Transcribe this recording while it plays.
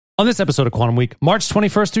On this episode of Quantum Week, March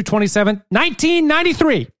 21st through 27th,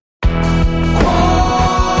 1993. Quantum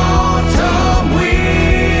Week.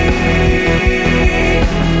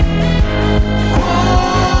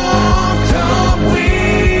 Quantum Week.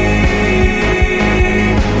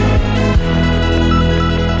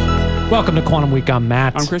 Welcome to Quantum Week. I'm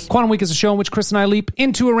Matt. I'm Chris. Quantum Week is a show in which Chris and I leap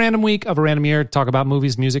into a random week of a random year to talk about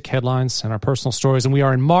movies, music, headlines, and our personal stories. And we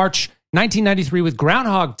are in March 1993 with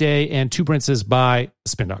Groundhog Day and Two Princes by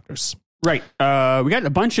Spin Doctors. Right. We got a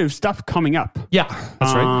bunch of stuff coming up. Yeah,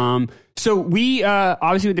 that's right. So we,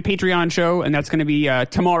 obviously with the Patreon show, and that's going to be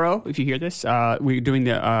tomorrow, if you hear this, we're doing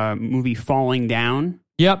the movie Falling Down.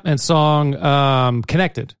 Yep, and song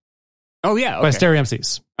Connected Oh, yeah. Okay. by Stereo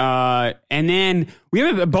MCs. And then we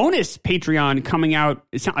have a bonus Patreon coming out,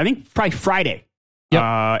 I think probably Friday. Yep.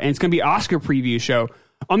 And it's going to be Oscar preview show.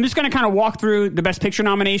 I'm just going to kind of walk through the Best Picture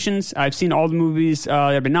nominations. I've seen all the movies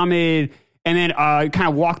that have been nominated, and then kind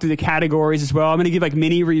of walk through the categories as well. I'm going to give like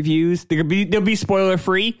mini reviews. They'll be spoiler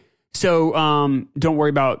free, so don't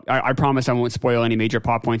worry about. I promise I won't spoil any major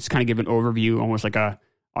plot points. Kind of give an overview, almost like a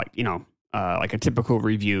typical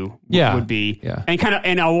review would be. Yeah.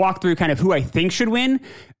 And I'll walk through kind of who I think should win,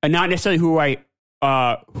 and not necessarily who I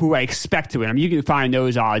expect to win. I mean, you can find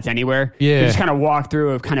those odds anywhere. Yeah. Just kind of walk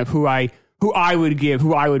through of kind of who I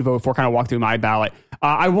would vote for, kind of walk through my ballot.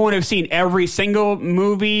 I won't have seen every single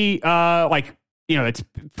movie, it's like,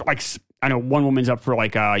 I know One Woman's up for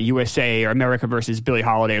like USA or America versus Billie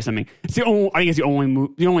Holiday or something. I think it's the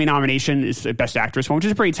only nomination is the Best Actress one, which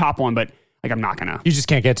is a pretty top one, but like I'm not gonna. You just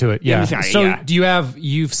can't get to it. Yeah. So yeah.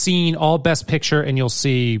 you've seen all Best Picture and you'll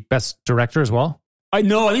see Best Director as well?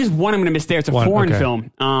 No, I think there's one I'm going to miss there. It's a foreign okay.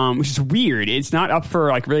 film, which is weird. It's not up for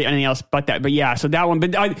like really anything else but that. But yeah, so that one.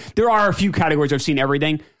 But there are a few categories I've seen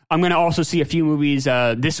everything. I'm going to also see a few movies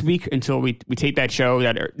this week until we tape that show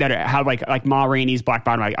that have like Ma Rainey's Black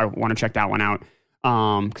Bottom. I want to check that one out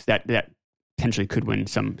because that potentially could win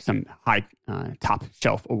some high top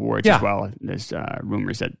shelf awards as well. There's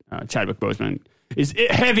rumors that Chadwick Boseman is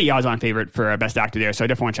heavy odds-on favorite for Best Actor there, so I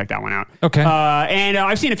definitely want to check that one out. Okay. And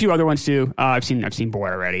I've seen a few other ones too. I've seen Boy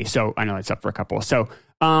already, so I know it's up for a couple. So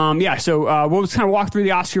we'll just kind of walk through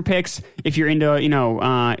the Oscar picks if you're into,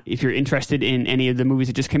 if you're interested in any of the movies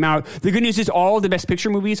that just came out. The good news is all of the Best Picture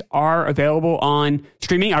movies are available on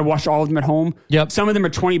streaming. I watched all of them at home. Yep. Some of them are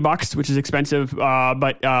 $20, which is expensive,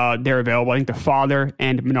 but they're available. I think The Father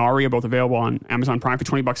and Minari are both available on Amazon Prime for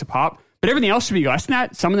 $20 a pop. But everything else should be less than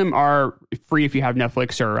that. Some of them are free if you have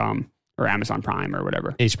Netflix or Amazon Prime or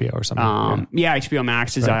whatever. HBO or something. HBO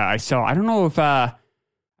Max is. Right. I saw. I don't know if I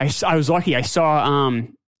was lucky. I saw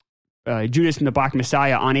Judas and the Black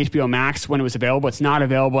Messiah on HBO Max when it was available. It's not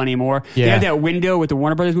available anymore. Yeah. They have that window with the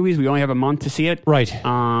Warner Brothers movies. We only have a month to see it. Right.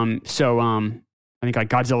 I think like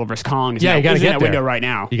Godzilla vs. Kong is you got to get that there. window right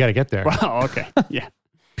now. You got to get there. Well, okay. Yeah.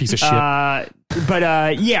 Piece of shit. So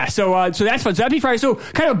that's fun. So that'd be Friday. So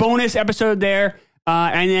kind of a bonus episode there.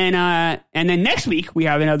 And then next week we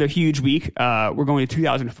have another huge week. We're going to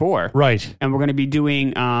 2004. Right. And we're going to be doing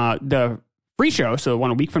the free show. So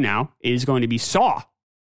 1 week from now is going to be Saw,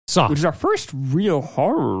 which is our first real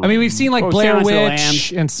horror. I mean, we've seen like Blair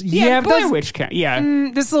Witch and Blair Witch.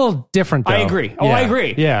 This is a little different though. I agree. I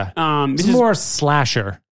agree. Yeah. This It's is more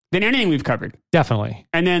slasher. than anything we've covered. Definitely.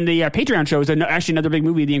 And then the Patreon show is actually another big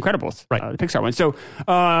movie, The Incredibles, right? The Pixar one. So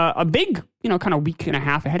a big, kind of week and a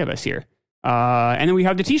half ahead of us here. And then we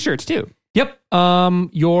have the T-shirts too. Yep.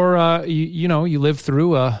 You lived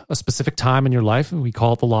through a specific time in your life. We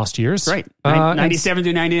call it the lost years. Right. 97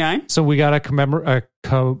 through 99. So we got a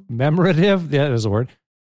commemorative, yeah, there's a word,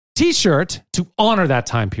 T-shirt to honor that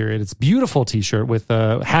time period. It's a beautiful T-shirt with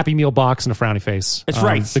a Happy Meal box and a frowny face. That's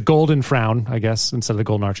right. The golden frown, I guess, instead of the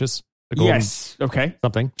golden arches. The golden yes. Okay.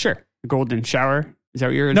 Something. Sure. The golden shower. Is that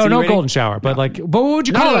what you're No insinuating? golden shower, but what would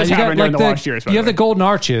you None call of it? those You got happened during the lost years, by you the have way. the golden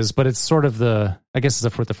arches, but it's sort of I guess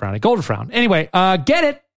it's with the frowny. Golden frown. Anyway, get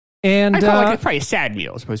it. And I call it probably a sad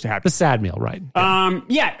meal as opposed to happy. The sad meal, right?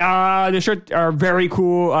 The shirts are very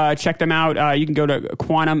cool. Check them out. You can go to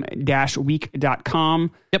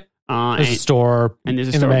quantum-week.com. Yep. There's a store and there's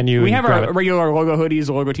a in store. the menu. We have our regular logo hoodies,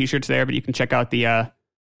 logo t-shirts there, but you can check out the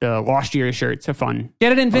Lost Year shirts. Have fun.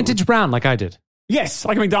 Get it in vintage brown like I did. Yes,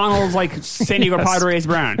 like McDonald's, like San Diego Padres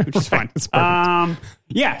brown, which is fun. It's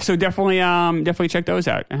perfect. So definitely check those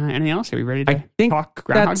out. Anything else? Are we ready to talk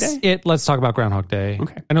Groundhog Day? It. Let's talk about Groundhog Day.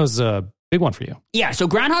 Okay. I know it's a big one for you. Yeah, so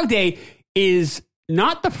Groundhog Day is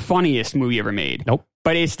not the funniest movie ever made. Nope.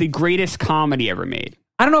 But it's the greatest comedy ever made.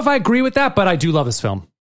 I don't know if I agree with that, but I do love this film.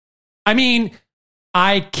 I mean,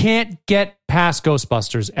 I can't get past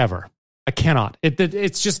Ghostbusters ever. I cannot.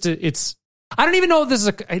 It's just I don't even know if this is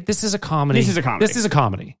a comedy. This is a comedy. This is a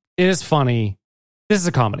comedy. It is funny. This is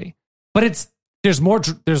a comedy, but there's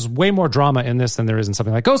way more drama in this than there is in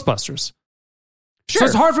something like Ghostbusters. Sure. So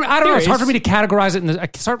it's hard for I don't know. It's hard for is. me to categorize it.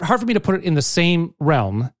 It's hard for me to put it in the same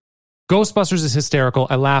realm. Ghostbusters is hysterical.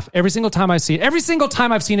 I laugh every single time I see it. Every single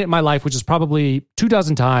time I've seen it in my life, which is probably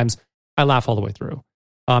 24 times, I laugh all the way through.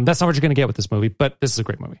 That's not what you're going to get with this movie, but this is a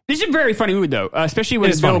great movie. This is a very funny movie, though, especially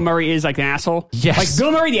when Bill Murray is like an asshole. Yes. Like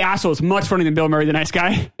Bill Murray the asshole is much funnier than Bill Murray the nice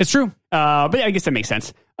guy. It's true. But I guess that makes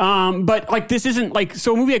sense. But like this isn't like,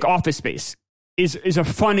 so a movie like Office Space is a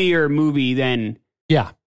funnier movie than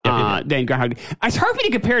than Groundhog Day. It's hard for me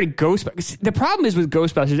to compare to Ghostbusters. The problem is with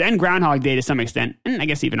Ghostbusters and Groundhog Day to some extent, and I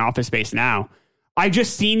guess even Office Space now, I've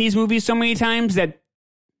just seen these movies so many times that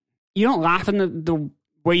you don't laugh in the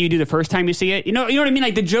way you do the first time you see it. You know what I mean?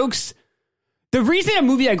 Like the jokes, the reason a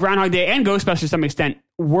movie like Groundhog Day and Ghostbusters to some extent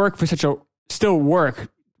still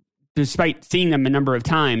work despite seeing them a number of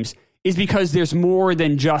times is because there's more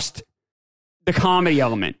than just the comedy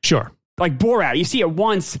element. Sure. Like Borat, you see it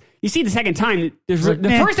once, you see it the second time. The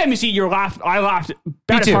first time you see it, I laughed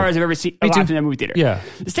about as hard as I've ever seen. I laughed in that movie theater. Yeah.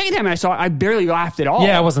 The second time I saw it, I barely laughed at all.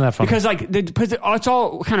 Yeah, it wasn't that funny. Because because it's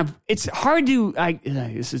all kind of, it's hard to,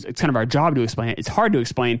 it's kind of our job to explain it. It's hard to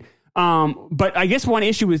explain. But I guess one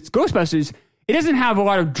issue with Ghostbusters, it doesn't have a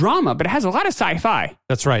lot of drama, but it has a lot of sci-fi.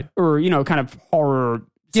 That's right. Or, kind of horror,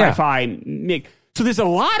 sci-fi. So there's a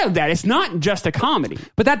lot of that. It's not just a comedy.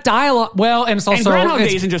 But that dialogue, and it's also... And Groundhog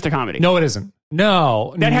Day isn't just a comedy. No, it isn't.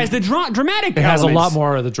 No. That has the dramatic It has a lot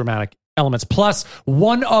more of the dramatic elements. Plus,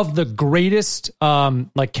 one of the greatest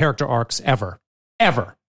character arcs ever.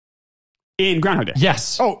 In Groundhog Day?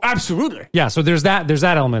 Yes. Oh, absolutely. Yeah, so there's that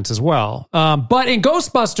element as well. But in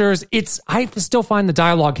Ghostbusters, I still find the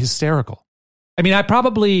dialogue hysterical. I mean, I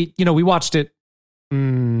probably, we watched it, I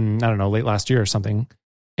don't know, late last year or something.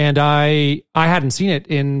 And I hadn't seen it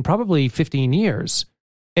in probably 15 years.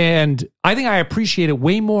 And I think I appreciate it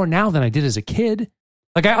way more now than I did as a kid.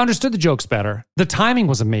 Like, I understood the jokes better. The timing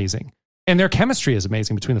was amazing. And their chemistry is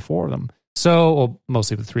amazing between the four of them. So,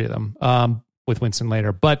 mostly the three of them. With Winston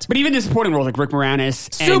later. But even the supporting roles like Rick Moranis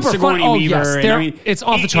and super Sigourney fun. Weaver. Yes, it's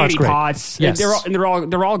off the charts Andy great. Potts. Yes. They're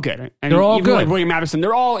all good. They're all good. Like William Madison.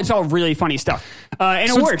 It's all really funny stuff.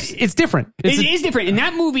 And so it works. It's different. It is different. And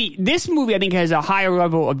this movie, I think, has a higher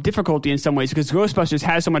level of difficulty in some ways because Ghostbusters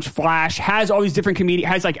has so much flash, has all these different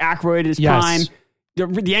comedians, has like Aykroyd at his prime.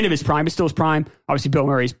 The end of his prime, but still his prime. Obviously, Bill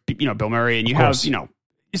Murray's, Bill Murray, and you have,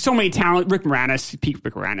 so many talent. Rick Moranis, peak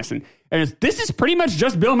Rick Moranis, and this is pretty much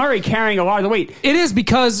just Bill Murray carrying a lot of the weight. It is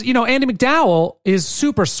because Andie MacDowell is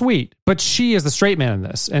super sweet, but she is the straight man in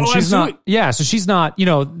this, and she's absolutely. not. Yeah, so she's not.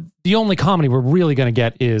 The only comedy we're really going to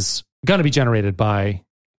get is going to be generated by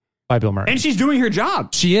Bill Murray, and she's doing her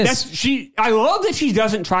job. She is. I love that she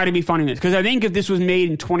doesn't try to be funny in this because I think if this was made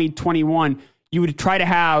in 2021, you would try to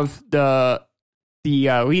have the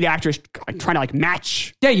lead actress trying to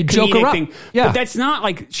match. Yeah, you joke her up. Yeah. But that's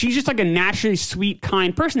not she's just a naturally sweet,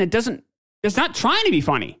 kind person that's not trying to be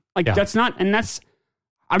funny. That's not, and that's,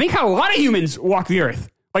 I think how a lot of humans walk the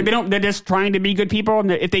earth. They're just trying to be good people.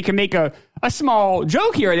 And if they can make a small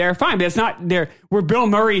joke here or there, fine. But it's not where Bill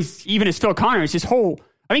Murray's, even as Phil Connor, it's his whole,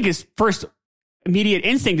 I think his first immediate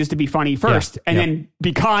instinct is to be funny first, and then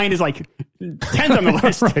be kind is 10th on the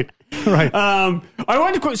list. Right. I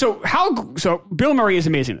wanted to quote. So Bill Murray is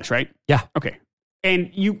amazing in this, right? Yeah. Okay. And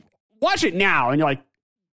you watch it now, and you're like,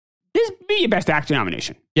 this would be your best actor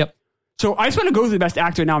nomination. Yep. So I just want to go through the best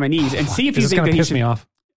actor nominees and see if you this is think going that to he piss should. me off.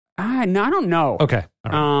 No, I don't know. Okay.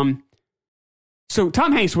 All right. So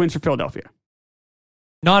Tom Hanks wins for Philadelphia.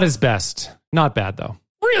 Not his best. Not bad though.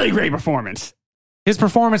 Really great performance. His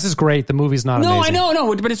performance is great. The movie's not amazing.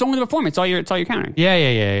 No, but it's only the performance. It's all you're counting.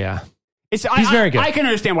 Yeah. He's very good. I can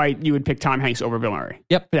understand why you would pick Tom Hanks over Bill Murray.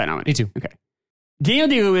 Yep. For that nomination. Me too. Okay. Daniel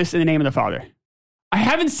Day-Lewis in The Name of the Father. I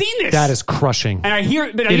haven't seen this. That is crushing. And I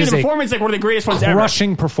hear the performance one of the greatest ones ever.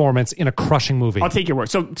 Crushing performance in a crushing movie. I'll take your word.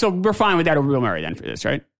 So we're fine with that over Bill Murray then for this,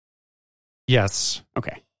 right? Yes.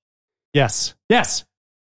 Okay. Yes.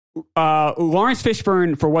 Lawrence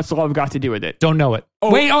Fishburne for What's the Love Got to Do with It? Don't know it.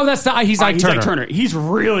 That's the he's Ike Turner. Ike Turner. He's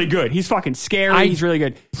really good. He's fucking scary. He's really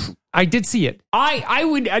good. I did see it. I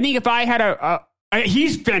think if I had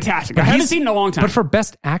he's fantastic. I haven't seen it in a long time. But for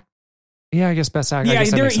best act, yeah, I guess best actor. Yeah,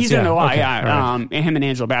 he's in a lot. Okay. Yeah, Right. And him and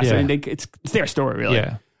Angela Bassett. Yeah. And it's their story, really.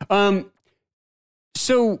 Yeah.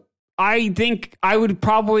 So I think I would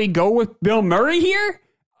probably go with Bill Murray here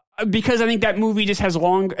because I think that movie just has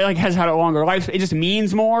had a longer life. It just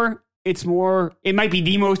means more. It's more. It might be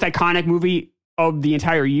the most iconic movie of the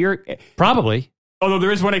entire year. Probably. Although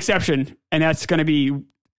there is one exception, and that's going to be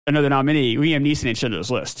another nominee, Liam Neeson in Schindler's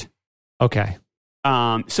List. Okay.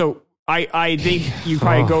 So I think you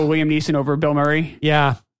probably go Liam Neeson over Bill Murray.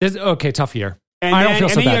 Yeah. Okay, tough year. And I then, don't feel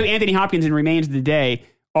so and then bad. you have Anthony Hopkins in Remains of the Day.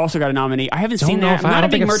 Also got a nominee. I haven't seen know that. if I'm I not a don't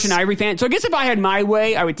big think I've Merchant Ivory fan. So I guess if I had my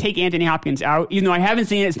way, I would take Anthony Hopkins out. Even though I haven't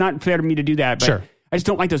seen it, it's not fair to me to do that. But Sure. I just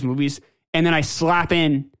don't like those movies. And then I slap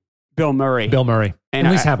in Bill Murray. Bill Murray. And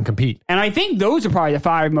At least I- have him compete. And I think those are probably the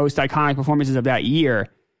 5 most iconic performances of that year.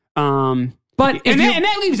 But if and you-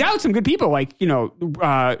 that leaves out some good people like, Johnny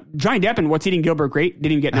Depp and What's Eating Gilbert Grape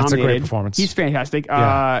didn't even get That's a nominated. great performance. He's fantastic.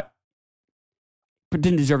 Yeah. But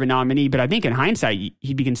didn't deserve a nominee. But I think in hindsight,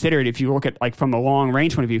 he'd be considered if you look at like from a long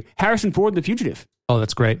range point of view. Harrison Ford, The Fugitive. Oh,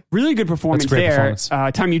 that's great. Really good performance That's a great there.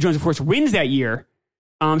 performance. Tommy Lee Jones, of course, wins that year.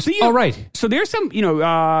 Right. So there's some,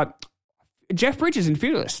 Jeff Bridges in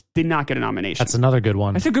Fearless did not get a nomination. That's another good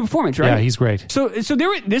one. That's a good performance, right? Yeah, he's great. So this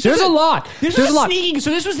There's was a lot. This There's was a lot. sneaking. So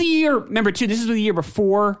this was the year. Remember, too. This is the year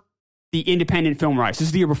before the independent film rise. This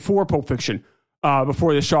is the year before Pulp Fiction,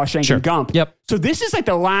 before the Shawshank Sure. and Gump. Yep. So this is like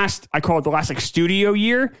the last. I call it the last like studio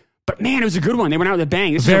year. But man, it was a good one. They went out with a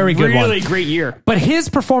bang. This Very is a good one. really great year. But his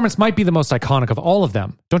performance might be the most iconic of all of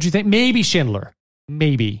them. Don't you think? Maybe Schindler.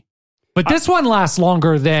 Maybe. But this one lasts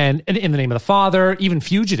longer than In the Name of the Father, even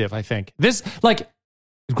Fugitive, I think. This, like,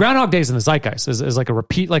 Groundhog Day is in the zeitgeist, is like a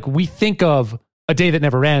repeat. Like, we think of A Day That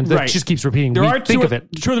Never Ends. That Right. just keeps repeating. There We are think two of it.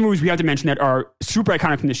 of the movies we have to mention that are super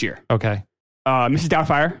iconic from this year. Okay. Mrs.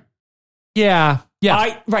 Doubtfire. Yeah.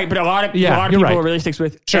 Right, but a lot of Yeah, people you're right. it really sticks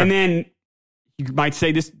with. Sure. And then you might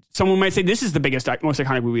say this. Someone might say this is the biggest, most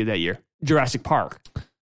iconic movie of that year, Jurassic Park.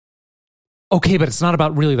 Okay, but it's not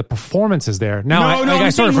about really the performances there. Now, I'm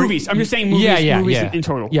just saying of movies. I'm just saying movies, movies in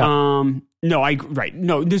total. Yeah.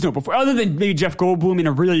 No, there's no before. Other than maybe Jeff Goldblum in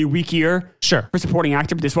a really weak year Sure. for supporting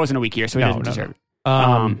actor, but this wasn't a weak year, so he doesn't deserve it.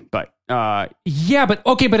 Yeah, but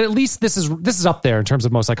at least this is up there in terms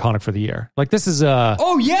of most iconic for the year. Like, this is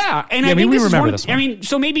Oh yeah, and Yeah, I think we this is remember one, this one. I mean,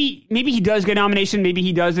 so maybe he does get a nomination, maybe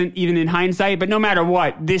he doesn't, even in hindsight. But no matter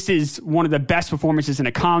what, this is one of the best performances in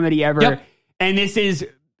a comedy ever, Yep. and this is.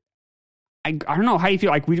 I don't know how you feel.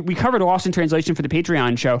 Like we covered Lost in Translation for the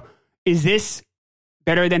Patreon show. Is this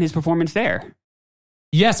better than his performance there?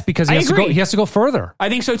 yes, because I he agree. has to go further. I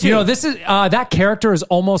think so too. You know, this is that character is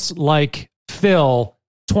almost like Phil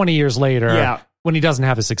 20 years later Yeah. when he doesn't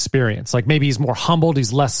have this experience. Like, maybe he's more humbled,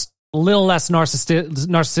 he's a little less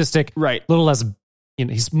narcissistic, Right. a little less,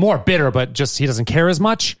 he's more bitter, but just he doesn't care as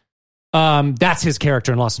much. That's his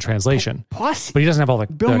character in Lost in Translation. Plus, But he doesn't have all the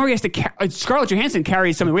Bill Murray has to. Scarlett Johansson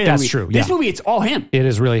carries some of the weight. of the That's movie. true, This yeah. movie, it's all him. It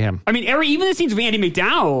is really him. I mean, even the scenes of Andy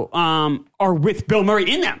McDowell are with Bill Murray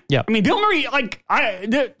in them. Yeah. I mean, Bill Murray,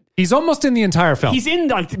 He's almost in the entire film. he's in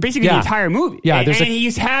like basically Yeah. the entire movie. Yeah, and, there's and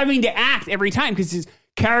he's having to act every time because his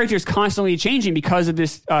character is constantly changing because of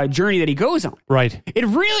this journey that he goes on. right. It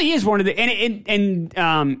really is one of the and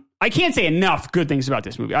I can't say enough good things about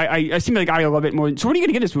this movie. I seem like I love it more. So what are you going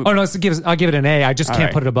to give this movie? Oh no, I'll give it an A. I just can't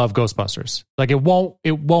right. put it above Ghostbusters. Like, it won't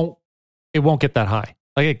get that high.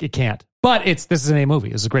 Like, it can't. But this is an A movie.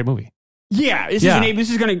 This is a great movie. Yeah, this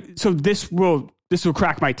is going to. So this will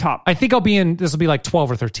crack my top. I think this will be like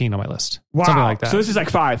 12 or 13 on my list. Wow. Something like that. So this is like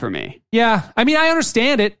 5 for me. Yeah. I mean, I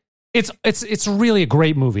understand it. It's really a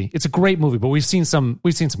great movie. It's a great movie, but we've seen some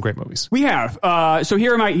great movies. We have. So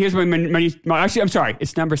here's my actually, I'm sorry.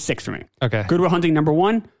 It's number 6 for me. Okay. Good Will Hunting, number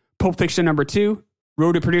 1. Pulp Fiction, number 2.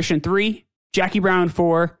 Road to Perdition, 3. Jackie Brown,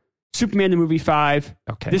 4. Superman the movie, 5.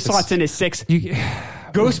 Okay. This slots in as 6. You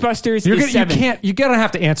Ghostbusters is 7. you're gonna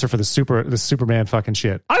have to answer for the Superman fucking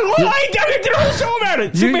shit. I did a whole show about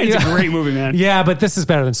it. Superman's a great movie, man. Yeah, but this is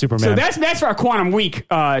better than Superman. So that's for our Quantum Week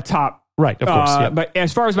top. right, of course. Yeah. But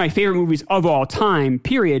as far as my favorite movies of all time,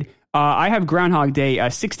 period, I have Groundhog Day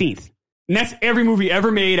 16th. And that's every movie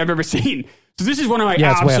ever made I've ever seen. So this is one of my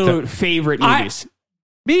Yeah, it's way up absolute there. favorite movies.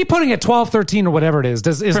 Me putting it 12, 13 or whatever it is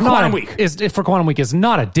For Quantum Week. For Quantum Week is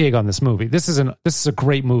not a dig on this movie. This is a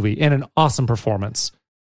great movie and an awesome performance.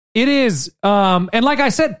 It is, and like I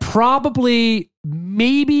said, probably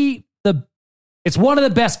maybe it's one of the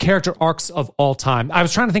best character arcs of all time. I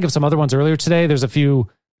was trying to think of some other ones earlier today. There's a few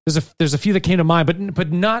that came to mind,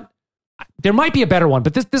 but not. There might be a better one,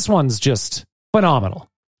 but this one's just phenomenal.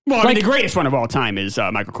 Well, I mean, the greatest one of all time is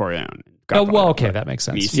Michael Corleone. Oh, well, okay, that makes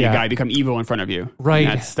sense. I mean, you see a guy become evil in front of you. Right.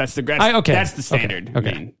 And that's the standard. Okay.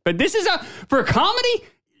 I mean, but this is for a comedy.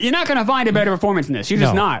 You're not going to find a better performance in this. You're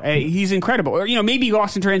just No. not. He's incredible. Or, maybe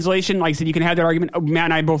Lost in Translation. Like I said, you can have that argument. Matt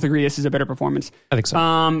and I both agree this is a better performance. I think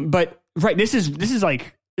so. But right, this is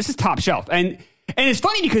top shelf. And it's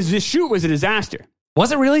funny because this shoot was a disaster.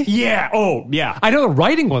 Was it really? Yeah. Oh, yeah. I know the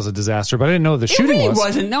writing was a disaster, but I didn't know the shooting It really was.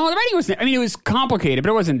 wasn't. No, the writing wasn't. I mean, it was complicated, but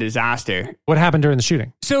it wasn't a disaster. What happened during the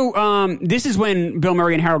shooting? So this is when Bill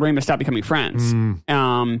Murray and Harold Ramis stopped becoming friends.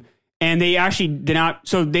 And they actually did not.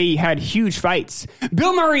 So they had huge fights.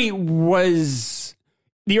 Bill Murray was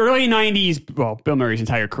the early 90s. Well, Bill Murray's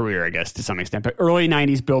entire career, I guess, to some extent. But early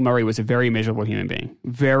 90s, Bill Murray was a very miserable human being.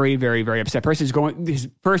 Very, very, very upset person. His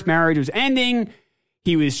first marriage was ending.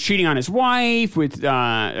 He was cheating on his wife with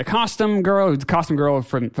a costume girl. The costume girl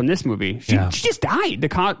from this movie. She just died.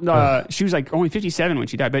 She was like only 57 when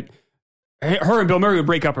she died. But her and Bill Murray would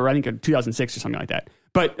break up, I think, in 2006 or something like that.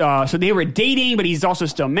 But so they were dating, but he's also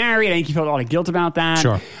still married. I think he felt a lot of guilt about that.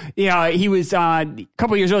 Sure. Yeah, he was a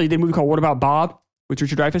couple of years earlier. He did a movie called What About Bob with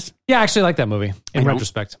Richard Dreyfuss. Yeah, I actually like that movie in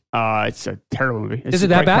retrospect. It's a terrible movie. Is it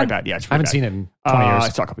that bad? Quite bad. Yeah, it's I haven't bad. seen it in 20 years. I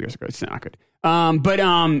saw it a couple years ago. It's not good. But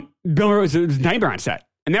Bill Murray was Nightmare on set.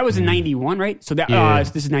 And that was in 91, right? So that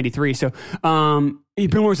so this is 93. So Bill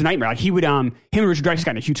Murray was a nightmare. Like he would him and Richard Dreyfuss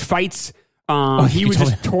got into huge fights. He would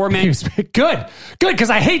just torment. Good, because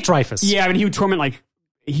I hate Dreyfuss. Yeah, I mean, he would torment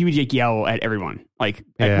he would like yell at everyone, like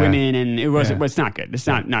at women, and it was not good. It's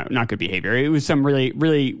not good behavior. It was some really,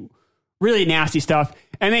 really, really nasty stuff.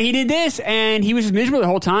 And then he did this, and he was just miserable the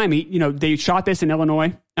whole time. They shot this in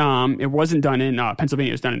Illinois. It wasn't done in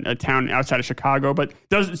Pennsylvania. It was done in a town outside of Chicago, but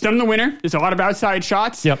it's done in the winter. There's a lot of outside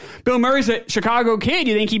shots. Yep. Bill Murray's a Chicago kid.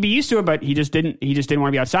 You think he'd be used to it, but he just didn't. He just didn't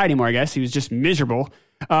want to be outside anymore. I guess he was just miserable.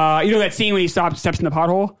 That scene when he steps in the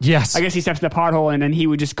pothole? Yes. I guess he steps in the pothole, and then he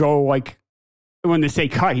would just go when they say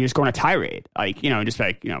cut, he just go on a tirade,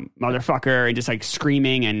 motherfucker, and just like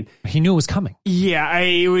screaming, and he knew it was coming. Yeah,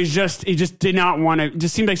 he just did not want to.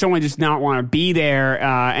 Just seemed like someone just not want to be there.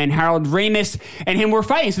 And Harold Ramis and him were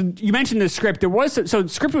fighting. So you mentioned the script. The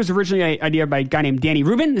script was originally an idea by a guy named Danny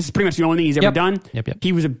Rubin. This is pretty much the only thing he's ever done. Yep.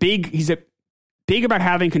 He was he's big about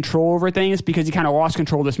having control over things because he kind of lost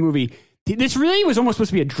control of this movie. This really was almost supposed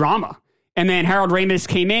to be a drama. And then Harold Ramis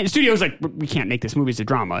came in. The studio was like, we can't make this movie as a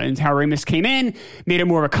drama. And Harold Ramis came in, made it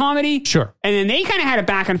more of a comedy. Sure. And then they kind of had it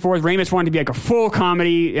back and forth. Ramis wanted to be like a full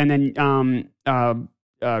comedy. And then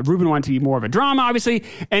Rubin wanted to be more of a drama, obviously.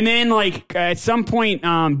 And then at some point,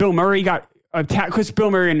 Bill Murray got attacked. Because Bill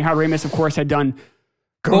Murray and Harold Ramis, of course, had done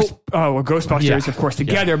Ghostbusters, of course,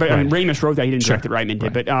 together. But right. Ramis wrote that. He didn't direct it. Reitman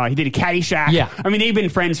did. But he did a Caddyshack. Yeah. I mean, they've been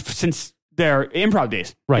friends since their improv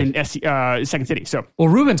days in Second City. So, well,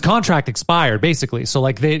 Rubin's contract expired basically. So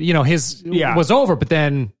his was over, but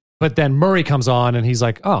then Murray comes on and he's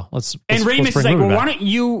like, oh, let's Ramis is like, Rubin well, back.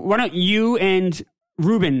 why don't you and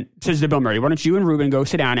Rubin, says to Bill Murray, why don't you and Rubin go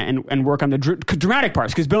sit down and work on the dramatic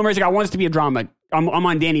parts? Because Bill Murray's like, I want this to be a drama. I'm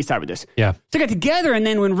on Danny's side with this. Yeah. So they got together, and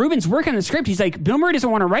then when Rubin's working on the script, he's like, Bill Murray doesn't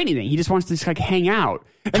want to write anything. He just wants to just hang out.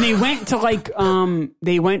 And they went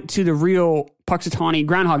to the real Puxatawny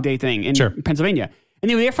Groundhog Day thing in Pennsylvania. And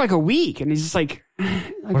they were there for a week, and he's just like,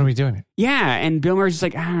 what are we doing? Yeah, and Bill Murray's just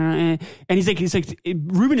like, and he's like,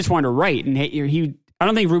 Rubin just wanted to write, and I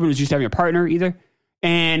don't think Rubin was used to having a partner either.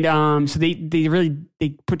 And so they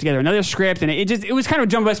put together another script, and it was kind of a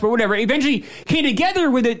jumble, but whatever. Eventually came together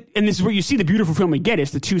with it, and this is where you see the beautiful film we get. It's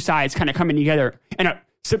the two sides kind of coming together, and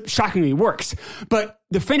it shockingly works. But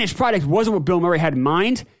the finished product wasn't what Bill Murray had in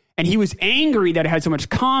mind, and he was angry that it had so much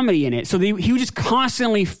comedy in it. So he would just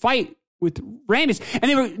constantly fight with Ramis,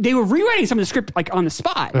 and they were rewriting some of the script on the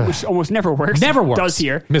spot, which almost never works. Never works. Does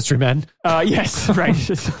here. Mystery Men. Yes, right.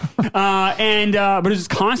 But it was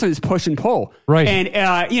just constantly this push and pull, right? And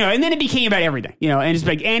and then it became about everything, and it's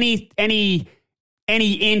like any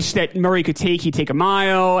inch that Murray could take, he'd take a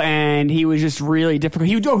mile, and he was just really difficult.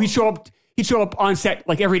 He'd show up on set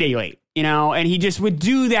every day late. And he just would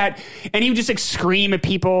do that, and he would just scream at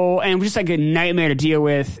people, and it was just a nightmare to deal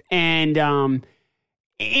with. And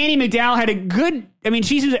Annie McDowell had a good. I mean,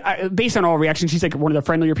 she's based on all reactions, she's one of the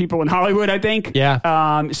friendlier people in Hollywood, I think.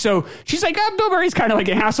 Yeah. So she's like, Bill Murray's kind of like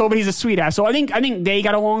an asshole, but he's a sweet asshole. I think they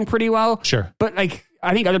got along pretty well. Sure. But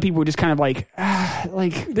I think other people were just kind of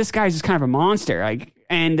this guy's just kind of a monster.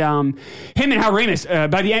 And him and Harold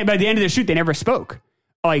Ramis, by the end of the shoot, they never spoke.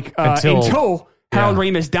 Until Harold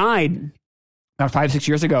Ramis died about 5-6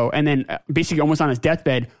 years ago, and then basically almost on his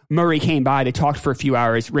deathbed, Murray came by. They talked for a few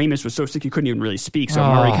hours. Ramis was so sick he couldn't even really speak, so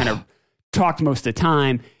Murray kind of talked most of the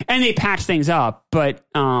time, and they patched things up. But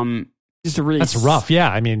just a really that's rough.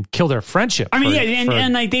 Yeah, I mean, kill their friendship. I mean,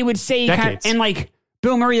 and they would say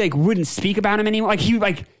Bill Murray Wouldn't speak about him anymore. He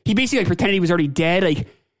basically pretended he was already dead.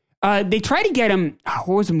 They tried to get him.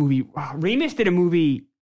 What was the movie? Ramis did a movie.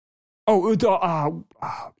 I mean,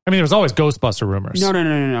 there was always Ghostbuster rumors. No.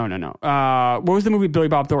 What was the movie with Billy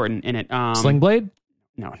Bob Thornton in it? Sling Blade?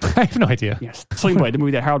 No. I have no idea. Yes. Sling Blade, the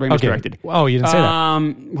movie that Harold Ramis directed. Oh, you didn't say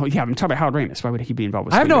that. Well, yeah, I'm talking about Harold Ramis. Why would he be involved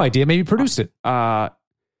with I have no idea. Maybe he produced it. Yes,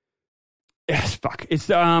 fuck. It's,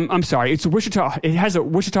 I'm sorry. It's Wichita. It has a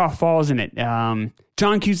Wichita Falls in it.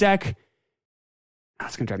 John Cusack.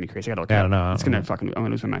 It's gonna drive me crazy. I gotta look. Yeah, it I up. don't know. It's gonna fucking. I'm gonna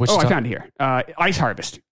lose my mind. Which I stuff? found it here. Ice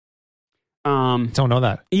Harvest. Don't know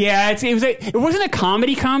that. Yeah, it wasn't a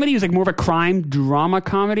comedy. It was like more of a crime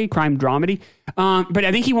dramedy. But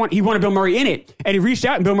I think he wanted Bill Murray in it, and he reached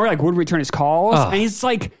out, and Bill Murray like would return his calls, and he's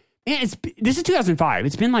like, man, this is 2005.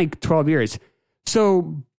 It's been like 12 years.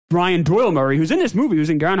 So Brian Doyle Murray, who's in this movie, who's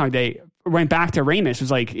in Groundhog Day, went back to Ramis, was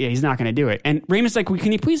like, yeah, he's not going to do it, and Ramis like, well,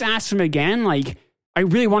 can you please ask him again? Like, I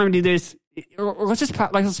really want him to do this. Or let's just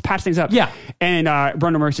let's patch things up. Yeah. And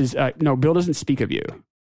Brandon Murray says, no, Bill doesn't speak of you.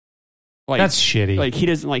 Like, That's shitty. Like, he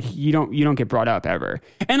doesn't, like, you don't get brought up ever.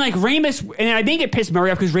 And like Ramis, and I think it pissed Murray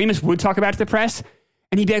off because Ramis would talk about it to the press,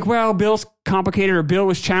 and he'd be like, well, Bill's complicated, or Bill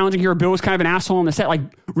was challenging here, or Bill was kind of an asshole on the set. Like,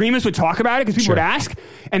 Ramis would talk about it because people would ask,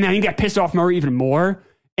 and then he got pissed off Murray even more,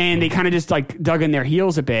 and they kind of just like dug in their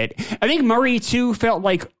heels a bit. I think Murray too felt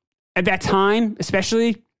like at that time,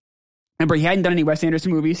 especially, remember, he hadn't done any Wes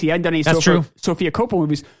Anderson movies. He hadn't done any Sofia Coppola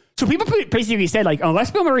movies. So people basically said, like,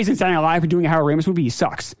 unless Bill Murray's in Saturday Night Live or doing a Harold Ramis movie, he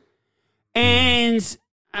sucks. And,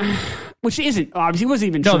 which isn't, obviously wasn't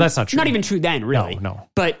even true. No, that's not true. Not even true then, really. No.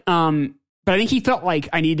 But I think he felt like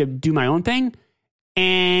I need to do my own thing.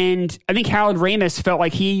 And I think Harold Ramis felt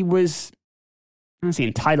like he was, I don't say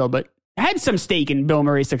entitled, but had some stake in Bill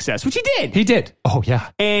Murray's success, which he did. He did. Oh,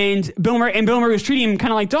 yeah. And Bill Murray was treating him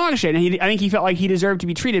kind of like dog shit. And I think he felt like he deserved to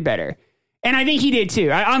be treated better. And I think he did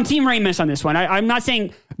too. I'm Team Ramis on this one. I'm not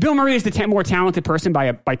saying Bill Murray is the more talented person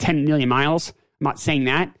by 10 million miles. I'm not saying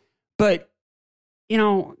that. But,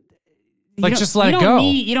 just let it go.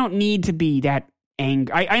 You don't need to be that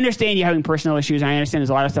angry. I understand you having personal issues. I understand there's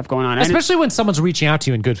a lot of stuff going on. Especially when someone's reaching out to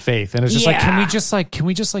you in good faith. And it's just like, can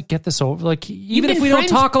we just get this over? Like, even if we don't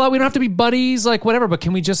talk a lot, we don't have to be buddies, like whatever, but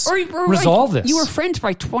can we just resolve this? You were friends for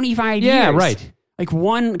like 25 years. Yeah, right. Like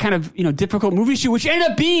one kind of, difficult movie shoot, which ended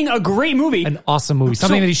up being a great movie. An awesome movie.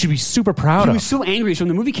 Something that he should be super proud of. He was so angry. So when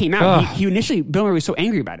the movie came out, Bill Murray was so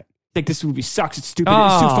angry about it. Like, this movie sucks. It's stupid.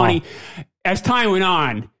 It's too funny. As time went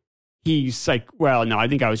on, he's like, well, no, I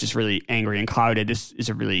think I was just really angry and clouded. This is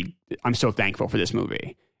I'm so thankful for this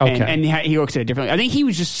movie. Okay. And he looks at it differently. I think he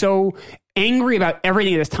was just so angry about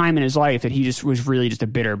everything at this time in his life that he just was really just a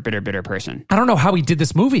bitter person. I don't know how he did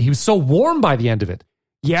this movie. He was so warm by the end of it.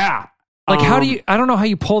 Yeah. Like, I don't know how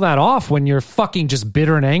you pull that off when you're fucking just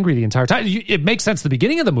bitter and angry the entire time. It makes sense at the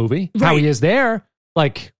beginning of the movie, how he is there.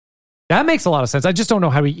 Like, that makes a lot of sense. I just don't know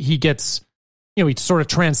how he gets, he sort of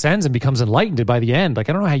transcends and becomes enlightened by the end. Like,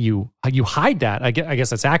 I don't know how you hide that. I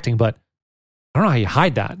guess that's acting, but I don't know how you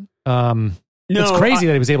hide that. It's crazy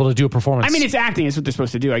that he was able to do a performance. I mean, it's acting. It's what they're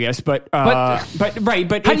supposed to do, I guess. But how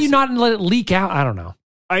do you not let it leak out? I don't know.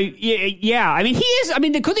 Yeah. I mean, he is. I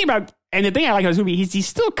mean, the good thing about, and the thing I like about this movie, he's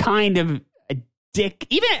still kind of a dick.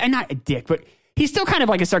 Even not a dick, but he's still kind of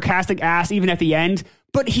like a sarcastic ass, even at the end.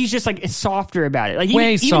 But he's just like, it's softer about it. Like,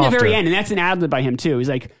 even the very end, and that's an ad lib by him too. He's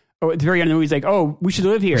like, at the very end of the movie, he's like, "Oh, we should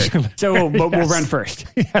live here, so but we'll run first."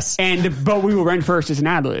 Yes, but we will run first is an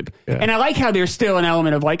ad lib, and I like how there's still an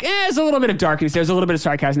element of like, there's a little bit of darkness, there's a little bit of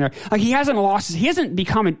sarcasm there. Like, he hasn't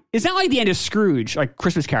become. It's not like the end of Scrooge, like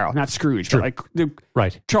Christmas Carol, not Scrooge, but like the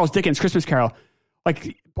Charles Dickens Christmas Carol, like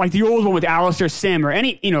the old one with Alistair Sim or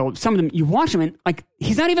any, some of them. You watch him and like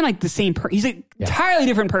he's not even like the same person. He's an entirely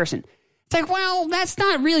different person. It's like, well, that's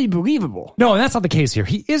not really believable. No, and that's not the case here.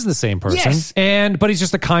 He is the same person, but he's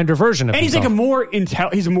just a kinder version of himself.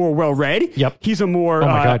 And he's a more well-read. Yep. He's a more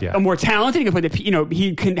a more talented. He can play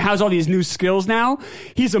he has all these new skills now.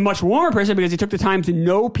 He's a much warmer person because he took the time to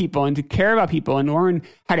know people and to care about people and learn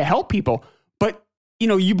how to help people. But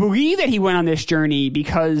you believe that he went on this journey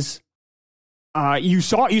because you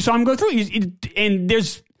saw him go through it. And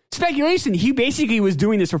there's speculation he basically was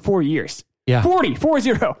doing this for 4 years. Yeah. 40.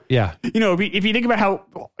 Yeah. If you think about how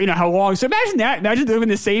long. So imagine that. Imagine living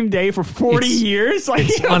the same day for 40 years. Like,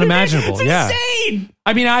 it's unimaginable. It's insane.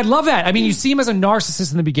 I mean, I'd love that. I mean, you see him as a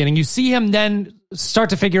narcissist in the beginning. You see him then start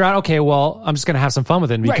to figure out, okay, well, I'm just going to have some fun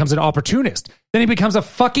with it. And he becomes an opportunist. Then he becomes a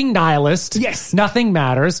fucking nihilist. Yes. Nothing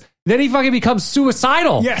matters. Then he fucking becomes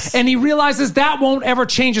suicidal. Yes. And he realizes that won't ever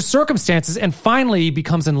change his circumstances. And finally, he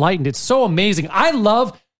becomes enlightened. It's so amazing. I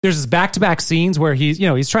love... There's this back-to-back scenes where he's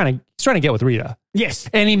trying to get with Rita. Yes.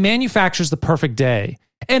 And he manufactures the perfect day.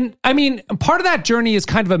 And I mean, part of that journey is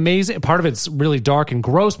kind of amazing. Part of it's really dark and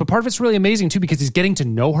gross, but part of it's really amazing too because he's getting to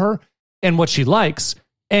know her and what she likes.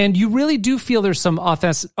 And you really do feel there's some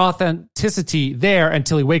authenticity there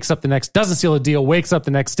until he doesn't seal the deal, wakes up the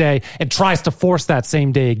next day and tries to force that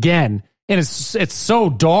same day again. And it's so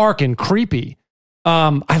dark and creepy.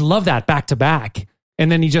 I love that back to back.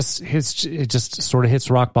 And then it just sort of hits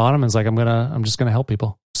rock bottom and is like, I'm just gonna help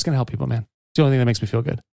people. Just gonna help people, man. It's the only thing that makes me feel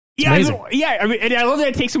good. amazing. I mean, and I love that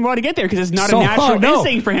it takes him a while to get there because it's not So a natural hard, no.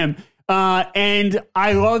 instinct for him. And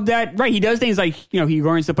I love that. Right, he does things like he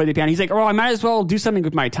learns to play the piano. He's like, oh, I might as well do something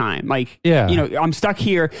with my time. Like, I'm stuck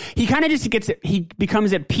here. He kind of just he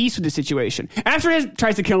becomes at peace with the situation. After he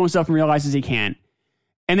tries to kill himself and realizes he can't.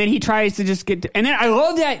 And then he tries to just and then I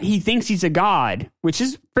love that he thinks he's a god, which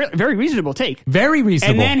is very reasonable take. Very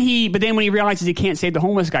reasonable. And then but then when he realizes he can't save the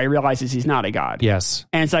homeless guy, he realizes he's not a god. Yes.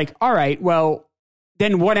 And it's like, all right, well,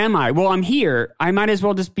 then what am I? Well, I'm here. I might as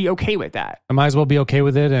well just be okay with that. I might as well be okay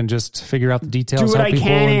with it and just figure out the details. Do what I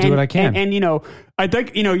can and do what I can. And I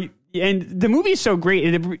think, and the movie is so great.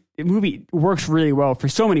 The movie works really well for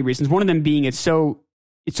so many reasons. One of them being it's so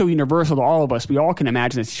universal to all of us. We all can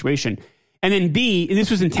imagine the situation. And then B, and this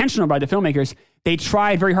was intentional by the filmmakers, they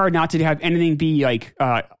tried very hard not to have anything be like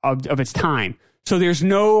of its time. So there's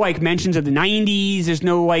no like mentions of the 90s. There's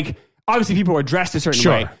no like, obviously people are dressed a certain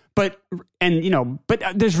way. But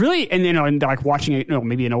there's really, and like watching it,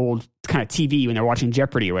 maybe an old kind of TV when they're watching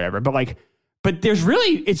Jeopardy or whatever. But there's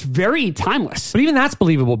really, it's very timeless. But even that's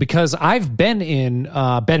believable because I've been in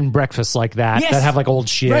bed and breakfasts like that that have like old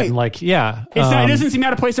shit and like, it doesn't seem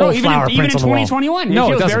out of place at all. Even in 2021, it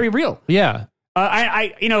feels very real. Yeah.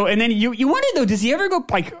 And then you wonder though, does he ever go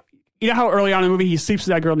like, how early on in the movie he sleeps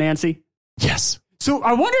with that girl Nancy? Yes. So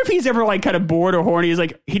I wonder if he's ever like kind of bored or horny. He's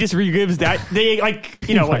like, he just relives that. They like,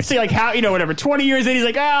 like say like how, whatever, 20 years in, he's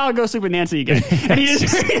like, I'll go sleep with Nancy again. And he just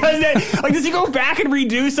does that. Like, does he go back and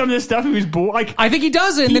redo some of this stuff he was bored? Like, I think he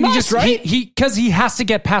does. And then he just, right? Because he has to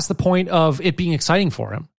get past the point of it being exciting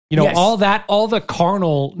for him. All the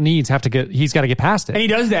carnal needs he's got to get past it. And he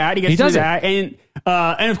does that. He gets through that. And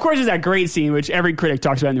of course, there's that great scene, which every critic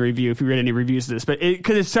talks about in the review, if you read any reviews of this, but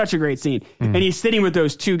because it's such a great scene. And he's sitting with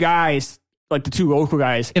those two guys, like the two local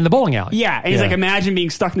guys. In the bowling alley. Yeah. And he's like, imagine being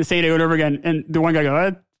stuck in the same day over and over again. And the one guy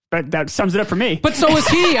goes, that sums it up for me. But so was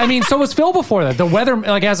he. I mean, so was Phil before that. The weather,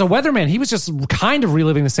 like as a weatherman, he was just kind of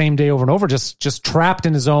reliving the same day over and over, just trapped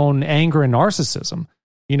in his own anger and narcissism.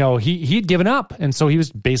 He'd given up. And so he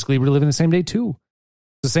was basically reliving the same day too.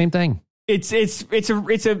 It's the same thing. This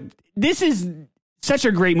is such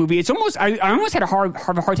a great movie. It's almost, I almost had a hard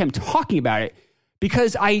time talking about it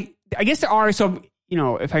because I guess there are some,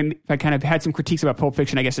 if I kind of had some critiques about Pulp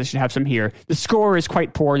Fiction, I guess I should have some here. The score is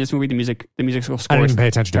quite poor in this movie. The musical score I didn't is even pay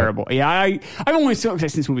attention terrible. To it. Yeah, I've only seen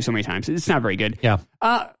this movie so many times. It's not very good. Yeah.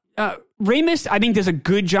 Ramis, I think, does a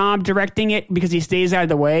good job directing it because he stays out of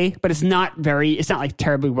the way, but it's not like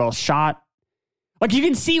terribly well shot. Like you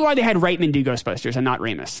can see why they had Reitman do Ghostbusters and not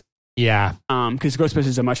Ramis. Yeah. Because Ghostbusters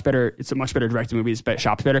is a much better directed movie. It's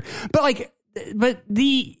shot better.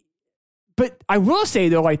 But I will say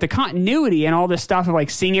though, like the continuity and all this stuff of like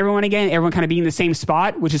seeing everyone again, everyone kind of being in the same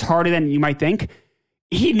spot, which is harder than you might think.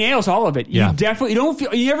 He nails all of it. Yeah. You definitely don't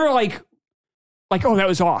feel you ever like, oh, that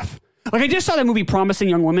was off. Like I just saw that movie Promising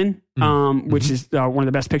Young Woman, which is one of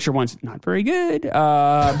the best picture ones. Not very good,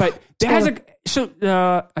 but it has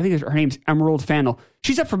I think her name's Emerald Fennell.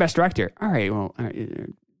 She's up for Best Director. All right, well,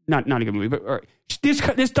 not a good movie, but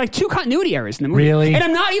there's like two continuity errors in the movie. Really? And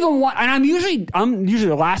I'm not even one. And I'm usually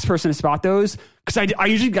the last person to spot those because I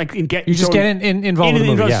usually like get involved in the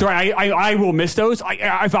movie. Yeah. Story. I will miss those.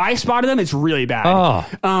 If I spotted them, it's really bad. Oh.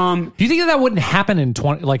 Do you think that wouldn't happen in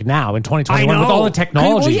 2021 with all the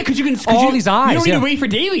technology? Well, yeah, because you can all these eyes. You don't need to wait for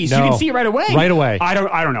dailies. No. You can see it right away. Right away. I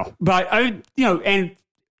don't know, but and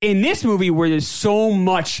in this movie where there's so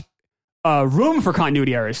much room for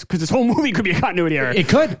continuity errors, because this whole movie could be a continuity error. It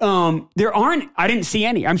could. There aren't. I didn't see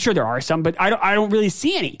any. I'm sure there are some, but I don't really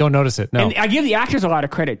see any. Don't notice it. No. And I give the actors a lot of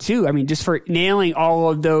credit too. I mean, just for nailing all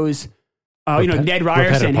of those. Ned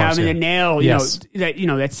Ryerson having to nail,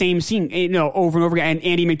 that same scene, over and over again. And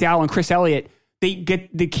Andy McDowell and Chris Elliott, they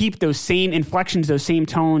keep those same inflections, those same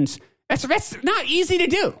tones. That's not easy to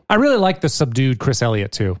do. I really like the subdued Chris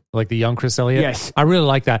Elliott too, like the young Chris Elliott. Yes, I really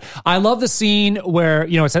like that. I love the scene where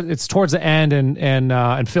it's towards the end,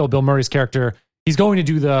 and Bill Murray's character, he's going to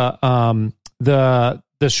do the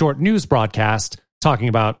short news broadcast talking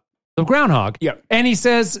about the groundhog. Yeah, and he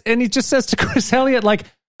just says to Chris Elliott, like,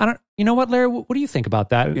 you know what, Larry, what do you think about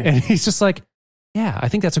that? Yeah. And he's just like, yeah, I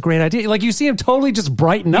think that's a great idea. Like you see him totally just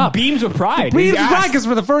brighten up. He beams with pride. Because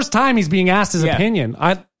for the first time he's being asked his opinion.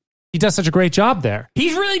 He does such a great job there.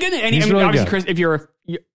 He's really good. And really obviously, good. Chris, if you're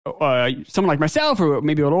someone like myself or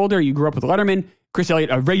maybe a little older, you grew up with Letterman, Chris Elliott,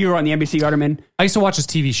 a regular on the NBC Letterman. I used to watch his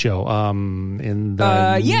TV show in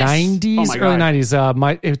the Yes. 90s, Oh my early God.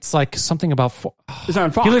 90s. It's like something about... It's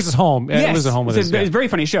on Fox. He lives at home. He Yes. lives at home with it's his... a very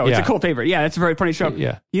funny show. It's Yeah. a cult favorite. Yeah, it's a very funny show.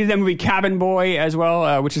 Yeah. He did that movie Cabin Boy as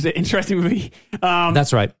well, which is an interesting movie.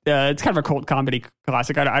 That's right. It's kind of a cult comedy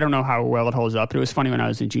classic. I don't know how well it holds up, but it was funny when I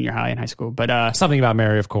was in junior high and high school. But Something About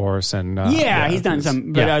Mary, of course. And he's done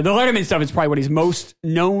some. But the Letterman stuff is probably what he's most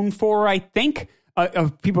known for, I think,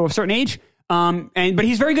 of people of a certain age. But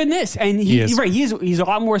he's very good in this, and he's right. He's a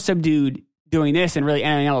lot more subdued doing this than really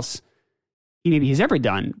anything else he maybe has ever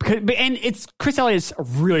done. And it's Chris Elliott's a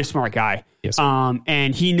really smart guy. Yes.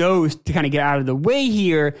 And he knows to kind of get out of the way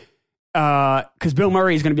here, because Bill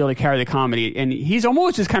Murray is going to be able to carry the comedy, and he's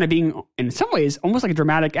almost just kind of being, in some ways, almost like a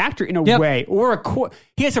dramatic actor in a way, or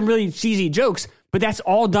he has some really cheesy jokes. But that's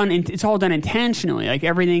all done. It's all done intentionally. Like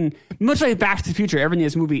everything, much like Back to the Future, everything in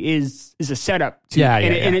this movie is a setup.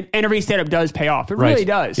 And every setup does pay off. It really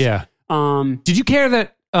does. Yeah. Did you care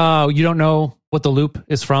that you don't know what the loop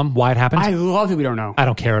is from? Why it happened? I love that we don't know. I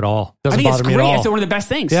don't care at all. I Doesn't think it's bother me great. at all. It's one of the best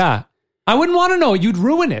things. Yeah. I wouldn't want to know. You'd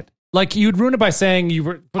ruin it. Like you'd ruin it by saying you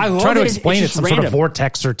were trying to explain it's some random. sort of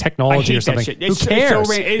vortex or I technology hate or something. that shit. Who cares?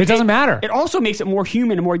 So it doesn't matter. It also makes it more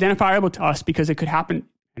human and more identifiable to us because it could happen.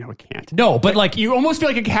 I know it can't. No, but like You almost feel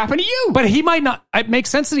like it could happen to you. But he might not. It makes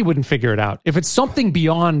sense that he wouldn't figure it out if it's something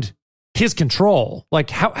beyond his control. Like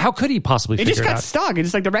how could he possibly it figure just it got out? stuck. It's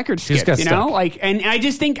just like the record skipped, got you know? stuck. Like, and I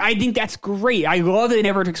think that's great. I love that they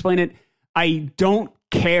never explain it. I don't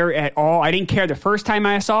care at all. I didn't care the first time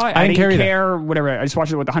I saw it. I didn't care whatever. I just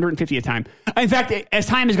watched it with the 150th time. In fact, as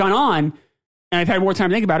time has gone on, and I've had more time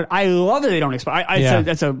to think about it, I love that they don't explain.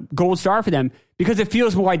 That's a gold star for them because it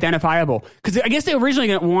feels more identifiable. Because I guess they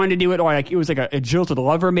originally wanted to do it, or like it was like a jilted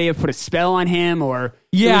lover may have put a spell on him, or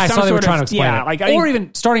I saw they were trying to explain it. Like or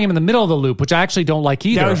even starting him in the middle of the loop, which I actually don't like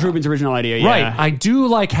either. that was Ruben's original idea. Yeah. Right. I do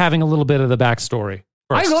like having a little bit of the backstory.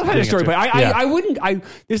 I love having a story, but I Yeah. wouldn't.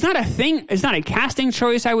 There's not a thing. It's not a casting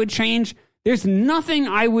choice I would change. There's nothing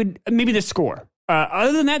I would. Maybe the score.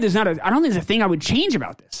 Other than that, there's not. I don't think there's a thing I would change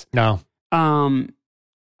about this. No.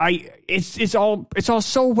 It's all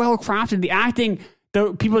so well crafted. The acting,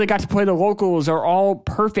 the people that got to play the locals are all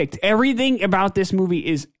perfect. Everything about this movie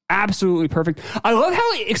is absolutely perfect. I love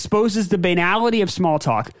how it exposes the banality of small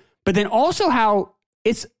talk, but then also how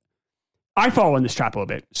I fall in this trap a little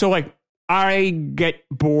bit. So like I get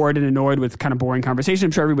bored and annoyed with kind of boring conversation.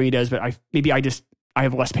 I'm sure everybody does, but I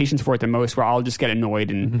have less patience for it than most, where I'll just get annoyed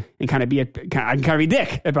and kind of be I can kind of be a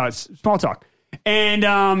dick about small talk. And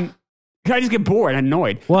I just get bored and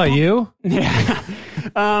annoyed. Well, you? Yeah.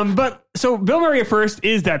 But so Bill Murray at first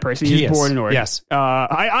is that person. He's bored and annoyed. Yes.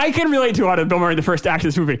 I can relate to a lot of Bill Murray in the first act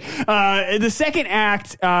of this movie. The second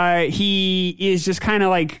act, he is just kind of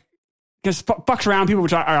like, just fucks around people,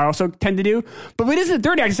 which I also tend to do. But what is the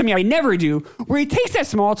third act is something I never do, where he takes that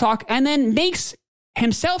small talk and then makes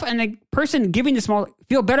himself and the person giving the small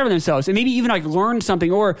feel better with themselves, and maybe even like learn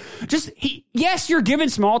something, or just yes, you're given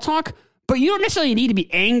small talk, but you don't necessarily need to be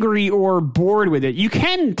angry or bored with it. You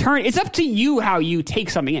can turn. It's up to you how you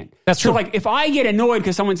take something in. That's true. So like if I get annoyed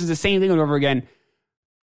because someone says the same thing over again,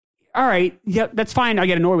 all right, yeah, that's fine. I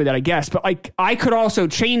get annoyed with that, I guess. But like, I could also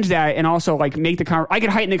change that and also like make I could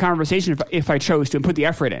heighten the conversation if I chose to and put the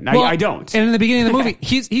effort in. I don't. And in the beginning of the movie,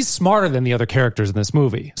 he's smarter than the other characters in this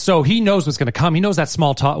movie, so he knows what's going to come. He knows that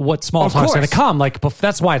small talk is going to come. Like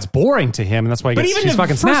that's why it's boring to him, and that's why he's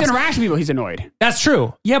fucking snaps. First interaction with people, he's annoyed. That's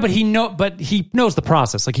true. Yeah, but he knows the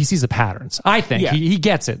process. Like he sees the patterns. I think he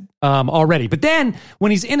gets it already. But then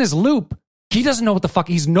when he's in his loop, he doesn't know what the fuck.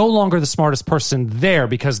 He's no longer the smartest person there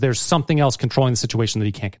because there's something else controlling the situation that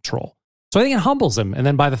he can't control. So I think it humbles him. And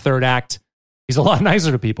then by the third act, he's a lot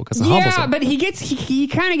nicer to people because it humbles him. Yeah, but he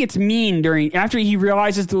kind of gets mean after he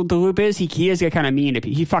realizes the loop is, he is kind of mean to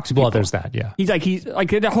people. He fucks with people. Well, there's that, yeah. He's like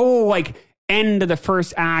the whole like end of the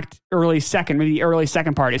first act, maybe the early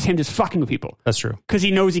second part is him just fucking with people. That's true. Because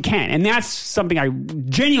he knows he can. And that's something I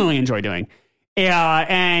genuinely enjoy doing.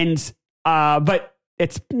 But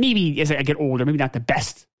it's maybe as I get older, maybe not the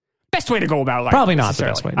best way to go about life. Probably not the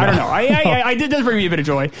best way. No. I don't know. It does bring me a bit of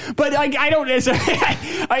joy, but like I don't.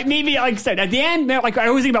 Maybe like I said at the end, like I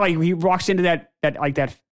always think about like he walks into that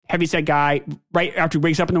heavyset guy right after he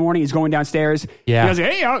wakes up in the morning. He's going downstairs. Yeah. He goes,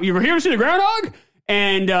 "Hey, you were here to see the groundhog,"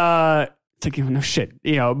 and it's like no shit,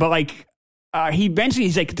 but like.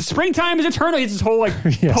 He's like, the springtime is eternal. It's this whole like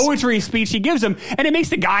poetry speech he gives him, and it makes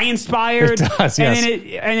the guy inspired. It does, yes.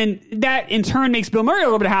 And then that in turn makes Bill Murray a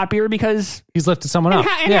little bit happier because he's lifted someone up.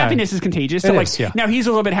 And happiness is contagious. So now he's a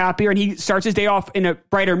little bit happier, and he starts his day off in a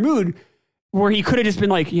brighter mood where he could have just been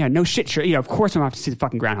like, yeah, no shit, sure. Of course I'm off to see the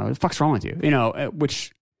fucking groundhog. What the fuck's wrong with you?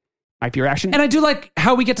 Which might be your reaction. And I do like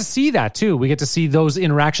how we get to see that too. We get to see those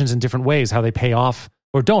interactions in different ways, how they pay off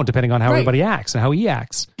or don't, depending on how everybody acts and how he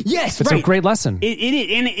acts. Yes, it's a great lesson.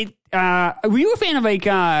 Were you a fan of like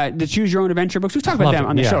the Choose Your Own Adventure books? We've talked about them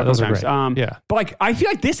on the show. Those are times. great. But like I feel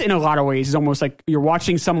like this in a lot of ways is almost like you're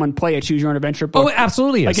watching someone play a Choose Your Own Adventure book. Oh, it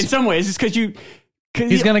absolutely is. Like in some ways, it's because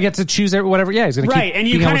he's going to get to choose whatever. Yeah, he's going to keep and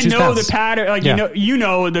you kind of know the pattern. Like you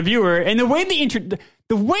know the viewer, and the way the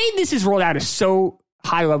way this is rolled out is so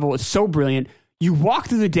high level. It's so brilliant. You walk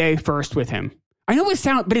through the day first with him. I know it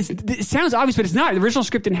sounds obvious, but it's not. The original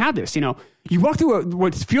script didn't have this. You walk through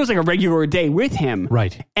what feels like a regular day with him,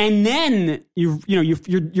 right? And then you're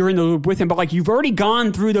in the loop with him, but like you've already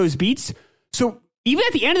gone through those beats. So even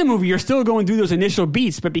at the end of the movie, you're still going through those initial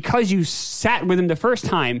beats, but because you sat with him the first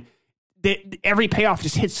time, every payoff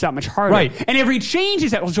just hits that much harder, right? And every change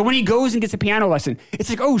is that. So when he goes and gets a piano lesson, it's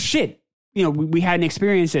like, oh shit, we hadn't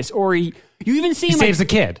experienced this, or you even see him saves the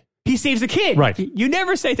kid. He saves the kid. Right. You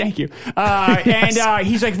never say thank you. Yes. And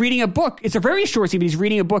he's like reading a book. It's a very short scene, but he's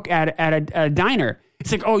reading a book at a diner.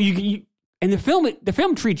 It's like, oh, you and the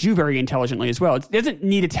film treats you very intelligently as well. It doesn't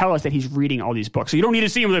need to tell us that he's reading all these books. So you don't need to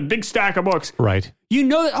see him with a big stack of books. Right. You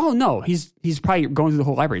know that, oh no, he's probably going through the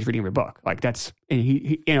whole library. He's reading every book. Like that's, and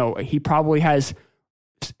he probably has,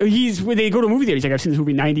 when they go to a movie theater, he's like, I've seen this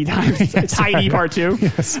movie 90 times. It's Heidi Part 2.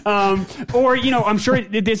 Yes. Or, I'm sure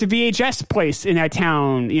there's a VHS place in that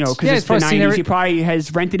town, because it's the 90s. He probably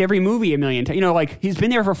has rented every movie a million times. Like he's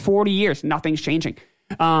been there for 40 years. Nothing's changing.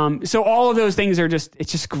 So all of those things it's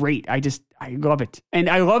just great. I love it. And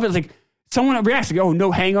I love it. It's like someone reacts like, oh,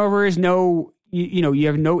 no hangovers, no, you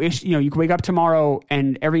have no issue. You can wake up tomorrow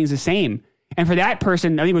and everything's the same. And for that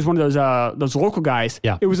person, I think it was one of those local guys.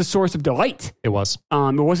 Yeah. It was a source of delight. It was.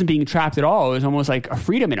 It wasn't being trapped at all. It was almost like a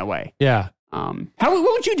freedom in a way. Yeah. What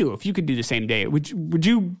would you do if you could do the same day? Would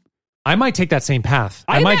you? I might take that same path.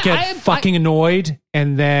 I might get fucking annoyed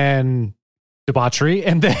and then debauchery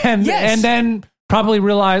and then probably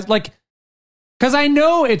realize because I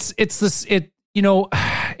know it's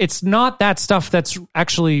not that stuff that's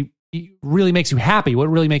actually really makes you happy. What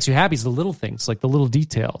really makes you happy is the little things, like the little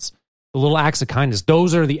details. The little acts of kindness,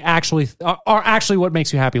 those are actually what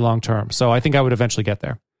makes you happy long term. So I think I would eventually get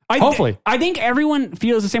there. Hopefully. I think everyone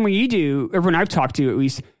feels the same way you do. Everyone I've talked to, at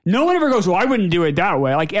least, no one ever goes, well, I wouldn't do it that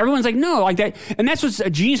way. Like everyone's like, no, like that. And that's what's a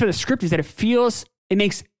genius of the script is that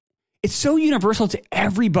it's so universal to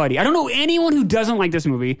everybody. I don't know anyone who doesn't like this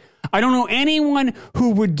movie. I don't know anyone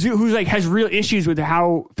who's like has real issues with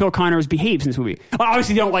how Phil Connors behaves in this movie.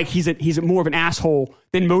 Obviously, they don't like he's more of an asshole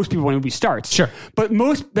than most people when a movie starts. Sure, but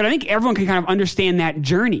I think everyone can kind of understand that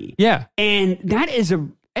journey. Yeah, and it's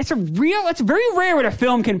very rare when a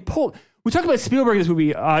film can pull. We talk about Spielberg in this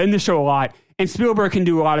movie in this show a lot, and Spielberg can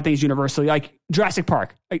do a lot of things universally, like Jurassic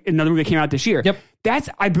Park, another movie that came out this year. Yep,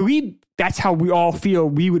 I believe that's how we all feel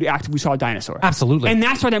we would act if we saw a dinosaur. Absolutely. And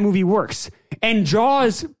that's why that movie works. And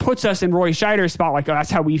Jaws puts us in Roy Scheider's spot, like, oh,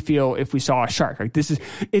 that's how we feel if we saw a shark. Like, this is,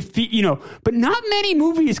 but not many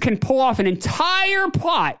movies can pull off an entire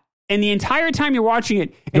plot, and the entire time you're watching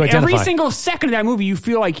it, and every single second of that movie, you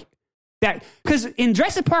feel like that. Because in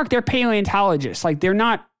Jurassic Park, they're paleontologists. Like, we're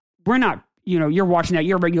not, you're watching that,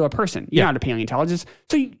 you're a regular person. You're not a paleontologist.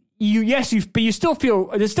 So but you still feel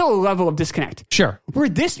there's still a level of disconnect. Sure. Where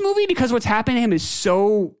this movie, because what's happened to him is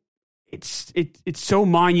so it's so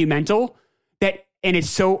monumental that, and it's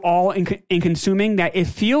so all consuming that it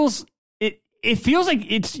feels like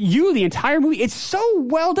it's you the entire movie. It's so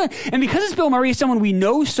well done, and because it's Bill Murray, someone we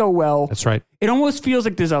know so well. That's right. It almost feels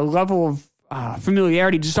like there's a level of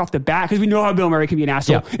familiarity just off the bat because we know how Bill Murray can be an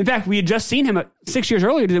asshole. Yeah. In fact, we had just seen him 6 years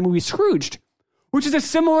earlier to the movie Scrooged, which is a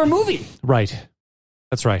similar movie. Right.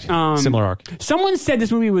 That's right. Similar arc. Someone said this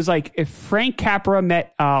this was like if Frank Capra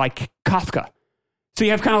met like Kafka. So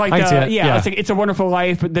you have kind of like it's like It's a Wonderful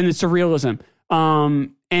Life, but then it's surrealism.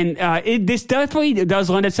 This definitely does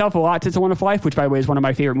lend itself a lot to It's a Wonderful Life, which by the way is one of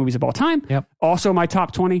my favorite movies of all time. Yep. Also my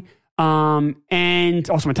top 20. And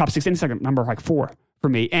also my top 16. It's like a number like 4 for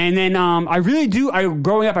me. And then I really do.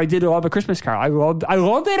 Growing up, I did love A Christmas Carol. I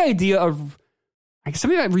love that idea of like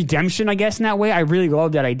something like redemption. I guess in that way, I really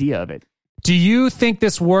love that idea of it. Do you think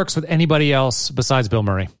this works with anybody else besides Bill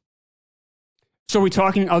Murray? So are we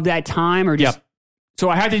talking of that time or just? Yep. So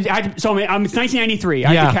it's 1993.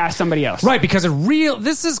 I have to cast somebody else. Right, because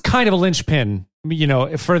this is kind of a linchpin,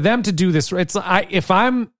 for them to do this. If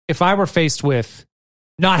I were faced with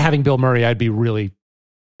not having Bill Murray, I'd be really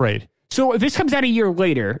afraid. So if this comes out a year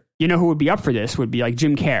later, who would be up for this would be like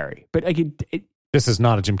Jim Carrey. But like this is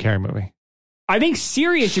not a Jim Carrey movie. I think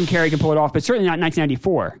serious Jim Carrey can pull it off, but certainly not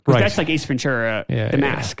 1994. Because Right. that's like Ace Ventura, The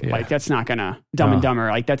Mask. yeah. Like that's not gonna Dumb and Dumber.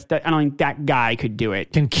 Like I don't think that guy could do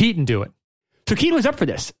it. Can Keaton do it? So Keaton was up for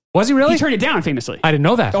this. Was he really? He turned it down famously. I didn't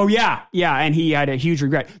know that. Oh yeah, and he had a huge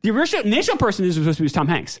regret. The initial person this was supposed to be was Tom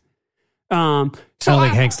Hanks. So I don't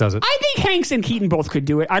think Hanks does it. I think Hanks and Keaton both could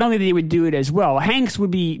do it. I don't think they would do it as well. Hanks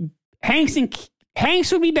would be Hanks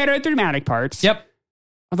would be better at the dramatic parts. Yep.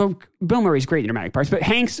 Although Bill Murray's great in dramatic parts, but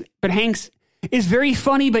Hanks is very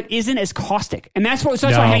funny, but isn't as caustic, and that's why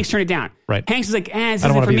Hanks turned it down. Right. Hanks is like, this I don't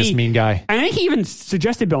isn't want for to be me. this mean guy. And I think he even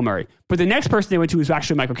suggested Bill Murray, but the next person they went to was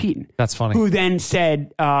actually Michael Keaton. That's funny. Who then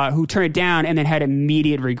said, who turned it down and then had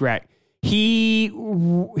immediate regret. He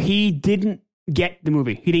didn't get the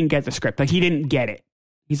movie. He didn't get the script. Like he didn't get it.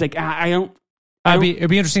 He's like, it'd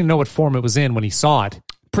be interesting to know what form it was in when he saw it.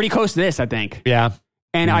 pretty close to this, I think. Yeah.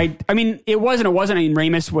 And I mean, it wasn't. I mean,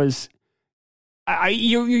 Ramis was.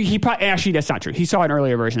 He probably actually that's not true. He saw an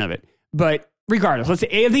earlier version of it, but regardless, let's say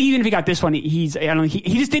I think even if he got this one, he just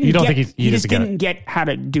didn't. You don't get, think he just doesn't get didn't get how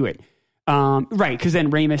to do it, right? Because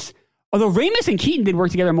then Ramis, although Ramis and Keaton did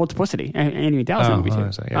work together in Multiplicity and Andy McDowell's movie too.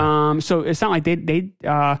 Yeah. So it's not like they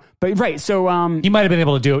but right. So he might have been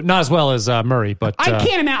able to do it, not as well as Murray, but I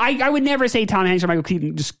can't imagine. I would never say Tom Hanks or Michael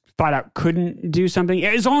Keaton just flat out couldn't do something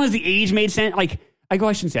as long as the age made sense. Like I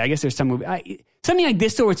shouldn't say. I guess there's some movie something like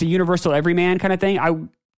this, though. It's a universal everyman kind of thing.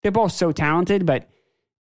 They're both so talented, but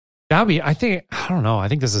that'd be. I don't know. I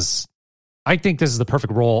think this is the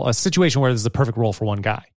perfect role. A situation where this is the perfect role for one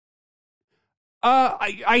guy.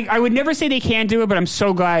 I would never say they can do it, but I'm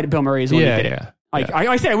so glad Bill Murray is the one that did it.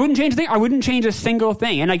 I said I wouldn't change a thing. I wouldn't change a single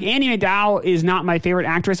thing. And like Andie MacDowell is not my favorite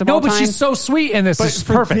actress of all time. No, but she's so sweet in this. But is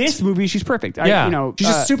for perfect. this movie, she's perfect. Yeah, she's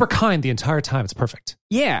just super kind the entire time. It's perfect.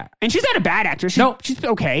 Yeah, and she's not a bad actress. She's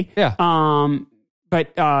okay. Yeah.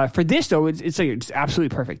 But for this though, it's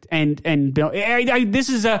absolutely perfect. And Bill, this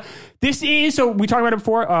is so we talked about it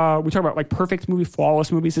before. We talked about like perfect movie,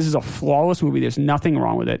 flawless movies. This is a flawless movie. There's nothing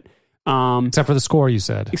wrong with it. Except for the score, you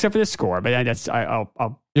said. Except for the score, but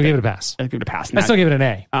I'll you'll give it a pass. I'll give it a pass. I still give it an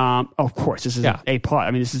A. Of course, this is an A+.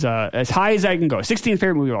 I mean, this is as high as I can go. 16th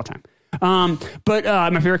favorite movie of all time. But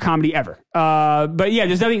my favorite comedy ever. But yeah,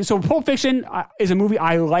 there's nothing. So Pulp Fiction is a movie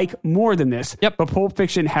I like more than this. Yep. But Pulp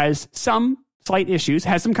Fiction has some slight issues,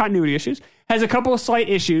 has some continuity issues, has a couple of slight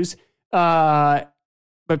issues. But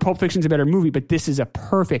Pulp Fiction's a better movie. But this is a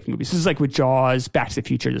perfect movie. This is like with Jaws, Back to the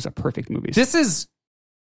Future. There's a perfect movie. This is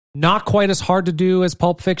not quite as hard to do as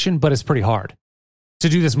Pulp Fiction, but it's pretty hard to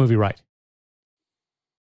do this movie right.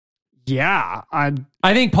 Yeah, I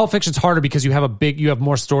think Pulp Fiction's harder because you have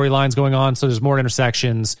more storylines going on, so there's more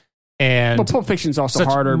intersections, and but Pulp Fiction's also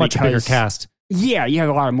harder much because bigger cast. Yeah, you have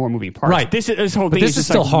a lot of more moving parts. Right. This whole thing is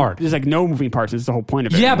still hard. There's like no moving parts. This is the whole point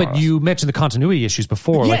of it. Yeah, but you mentioned the continuity issues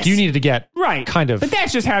before. Yes. Like you needed to get right kind of. But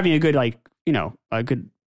that's just having a good a good.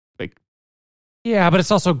 Yeah, but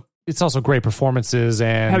it's also great performances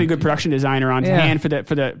and having a good production designer on hand for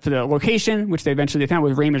the location, which they found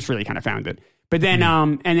with Ramis really kind of found it. But then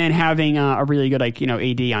and then having a really good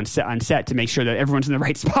AD on set to make sure that everyone's in the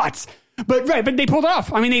right spots. But they pulled it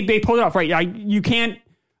off. I mean they pulled it off. Right, you can't.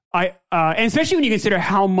 And especially when you consider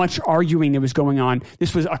how much arguing there was going on.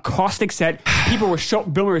 This was a caustic set. People were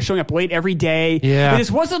Bill Murray was showing up late every day. Yeah, and this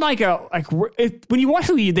wasn't like when you watch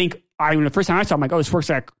it, you think. When the first time I saw it, I'm like, oh, this works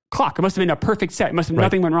like a clock. It must have been a perfect set. It must have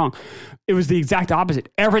nothing went wrong. It was the exact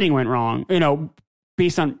opposite. Everything went wrong,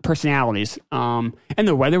 based on personalities. And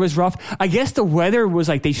the weather was rough. I guess the weather was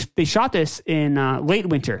like they shot this in late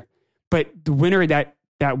winter, but the winter that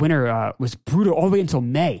winter was brutal all the way until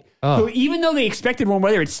May. Oh. So even though they expected warm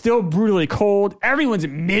weather, it's still brutally cold. Everyone's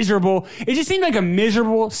miserable. It just seemed like a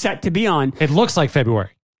miserable set to be on. It looks like February.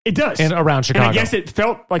 It does. And around Chicago. And I guess it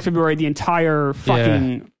felt like February the entire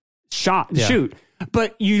fucking shoot,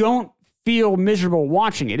 but you don't feel miserable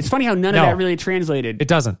watching it. It's funny how none of that really translated. It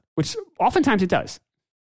doesn't. Which oftentimes it does,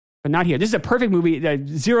 but not here. This is a perfect movie.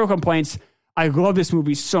 Zero complaints. I love this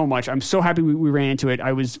movie so much. I'm so happy we ran into it.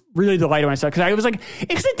 I was really delighted when I saw it because I was like,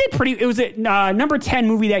 because it did pretty. It was a number 10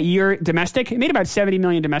 movie that year domestic. It made about 70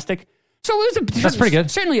 million domestic, so it was that's pretty good.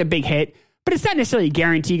 Certainly a big hit. But it's not necessarily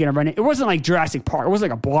guaranteed going to run it. It wasn't like Jurassic Park. It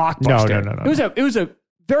wasn't like a blockbuster. No. It was a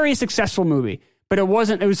very successful movie. But it was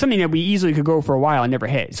something that we easily could go for a while and never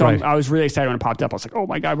hit. So I was really excited when it popped up. I was like, oh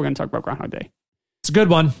my God, we're going to talk about Groundhog Day. It's a good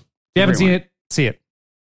one. If you haven't seen it, see it.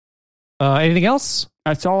 Anything else?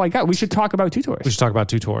 That's all I got. We should talk about Two Tours. We should talk about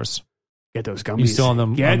Two Tours. Get those gummies. You still on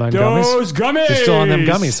them? Get on them those gummies. You're still on them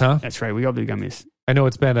gummies, huh? That's right. We got the gummies. I know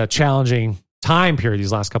it's been a challenging time period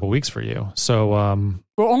these last couple of weeks for you. So Well,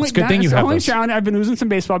 only it's a good thing you have only those. round. I've been losing some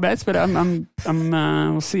baseball bets, but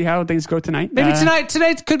we'll see how things go tonight. Maybe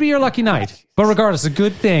today could be your lucky night. But regardless, a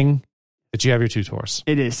good thing that you have your 2 tours.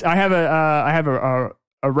 It is. I have a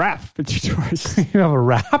rap for 2 tours. You have a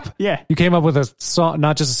rap? Yeah. You came up with a song,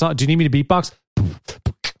 not just a song. Do you need me to beatbox?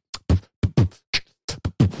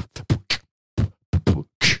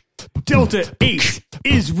 Delta 8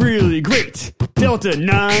 is really great. Delta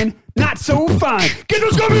 9, not so fine. Get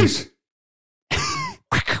those gummies!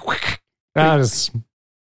 That is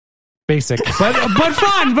basic, but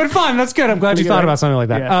fun. That's good. I'm glad you thought about something like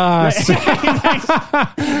that.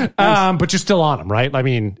 Yeah. But you're still on them, right? I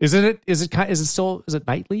mean, is it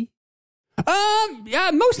nightly?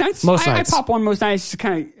 Yeah, most nights. Most I nights. pop one most nights,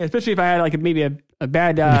 kind of, especially if I had like maybe a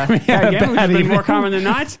bad bad game, bad which is evening. more common than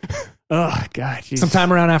not. Oh God, geez.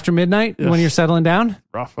 Sometime around after midnight when you're settling down?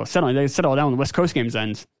 rough. Well, they settle down when the West Coast games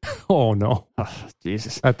ends. Oh, no. Oh,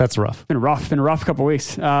 Jesus. That's rough. Been a rough couple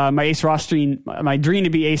weeks. My dream to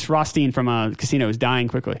be Ace Rothstein from a casino is dying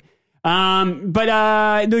quickly. But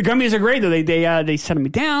the gummies are great though. They settle me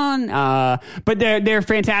down. But they're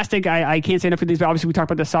fantastic. I can't say enough for these. But obviously, we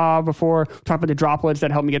talked about the saw before. We talked about the droplets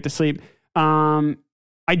that help me get to sleep.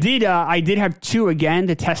 I did have 2 again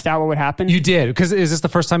to test out what would happen. You did, because is this the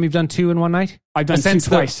first time you've done 2 in one night? I've done 2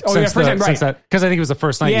 twice. First time, right? Because I think it was the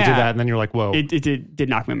first night you Yeah. did that, and then you're like, whoa. It did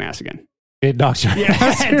knock me on my ass again. It knocked you. Yeah,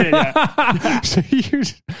 it did, yeah. So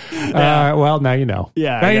well, now you know.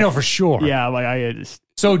 Yeah, Now I you know guess. for sure. Yeah, like I just.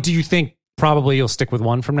 So do you think probably you'll stick with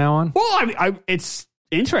one from now on? Well, I it's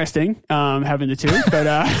interesting having the 2, but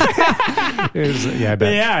Yeah, I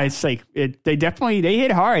bet. yeah, it's like they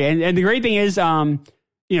hit hard, and the great thing is,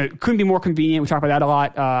 it couldn't be more convenient. We talk about that a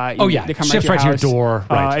lot. They come ships right to your door.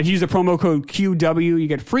 Right. If you use the promo code QW, you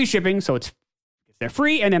get free shipping, so they're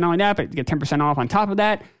free, and then not only that, but you get 10% off on top of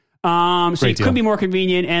that. So Great it deal. couldn't be more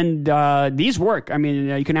convenient, and these work. I mean,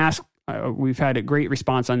 you can ask. We've had a great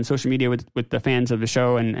response on social media with the fans of the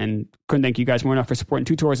show, and couldn't thank you guys more enough for supporting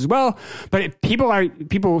 2 tours as well. But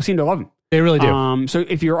people seem to love them. They really do. So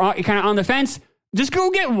if you're kind of on the fence, just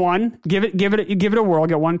go get one, give it a whirl,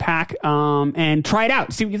 get 1 pack, and try it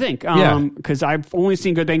out, see what you think. Because I've only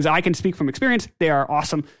seen good things. I can speak from experience; they are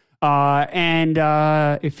awesome. And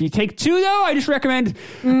if you take 2, though, I just recommend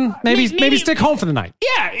maybe stick home for the night.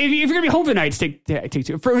 Yeah, if you're gonna be home for the night, take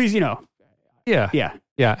 2 for at least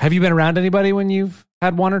Yeah. Have you been around anybody when you've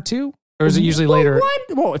had 1 or 2, or is it usually later? What?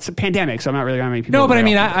 Well, it's a pandemic, so I'm not really around many people. No, but I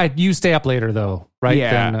mean, often. you stay up later though, right?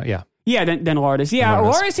 Yeah. Yeah. Then Laura does. Yeah, Laura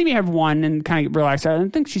does. Laura seen me have 1 and kind of relaxed. I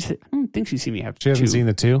don't think she's seen me have 2. She hasn't seen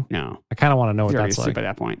the 2. No. I kind of want to know what You're that's already asleep like. at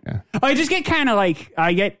that point. Yeah. I just get kind of like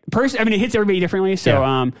it hits everybody differently.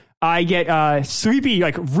 So I get sleepy,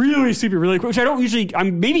 like really sleepy, really quick. Which I don't usually.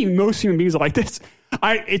 Maybe most human beings are like this.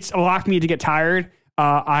 It's a lot for me to get tired.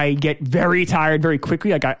 I get very tired very quickly.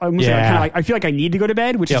 Like I feel like I need to go to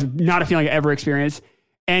bed, which is not a feeling I ever experienced.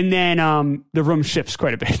 And then the room shifts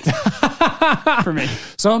quite a bit for me.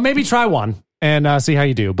 So maybe try 1 and see how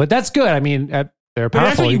you do. But that's good. I mean, they're But that's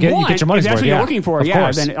powerful. what You get your money's If that's worth. what you're looking for. Of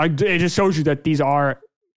course. Then it just shows you that these And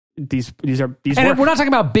work. we're not talking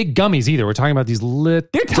about big gummies either. We're talking about these They're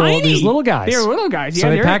tiny. these little guys. They're little guys. So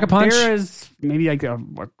Yeah, they pack a punch? They're as maybe like a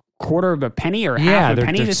quarter of a penny or Yeah, half of a they're-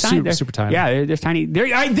 penny. they're This super- tiny. super tiny. Yeah, they're tiny.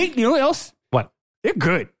 I think, you know what else? What? They're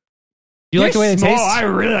good. You like the way they small. taste? I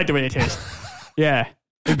really like the way they taste. Yeah,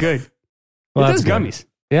 they're good. Well, Those that's good. gummies.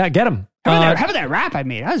 Yeah, get them. How about that wrap I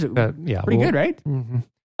made? That was pretty good, right?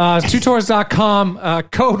 2tours.com,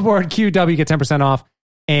 code word QW, get 10% off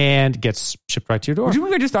and gets shipped right to your door. Would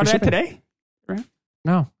you just started that today?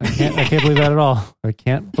 No, I can't believe that at all. I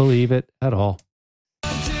can't believe it at all.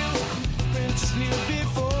 Princess knew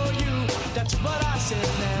before you. That's what I said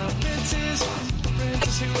now. Princess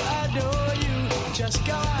who adore you. Just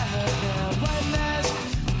go ahead now. One has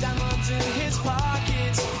diamonds in his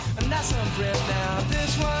pockets, and that's some bread now.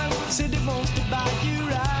 This one said he wants to buy you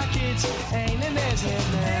rockets. Ain't in his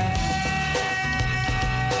head now.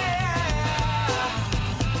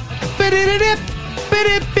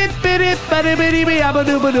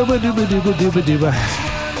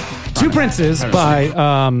 Two Princes by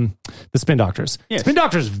the Spin Doctors. Yes. Spin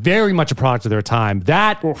Doctors very much a product of their time.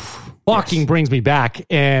 That fucking brings me back,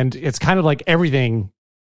 and it's kind of like everything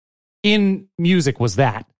in music was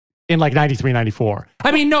that in like 93, 94.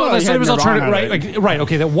 I mean, no, Well, you so had it was Nirvana, alternative, right?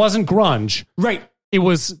 Okay, that wasn't grunge. Right. It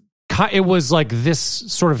was like this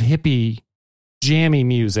sort of hippie, jammy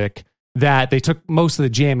music that they took most of the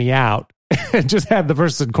jammy out and just had the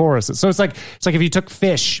verses and choruses. So it's like if you took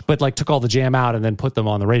Fish, but like took all the jam out and then put them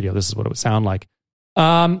on the radio. This is what it would sound like.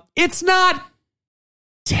 It's not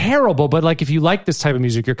terrible, but like if you like this type of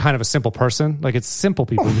music, you're kind of a simple person. Like it's simple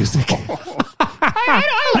people music.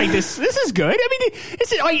 I like this. This is good. I mean,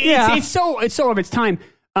 it's so of its time.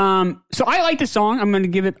 So I like the song. I'm gonna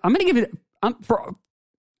give it like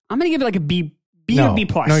a B or B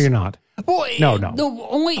plus. No, you're not. Well, No.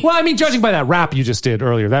 Well, I mean, judging by that rap you just did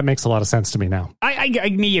earlier, that makes a lot of sense to me now.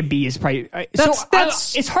 Me a B is probably.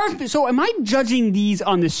 That's it's hard. So am I judging these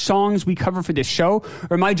on the songs we cover for this show,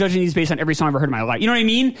 or am I judging these based on every song I've ever heard in my life? You know what I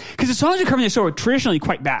mean? Because the songs we cover in this show are traditionally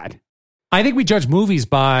quite bad. I think we judge movies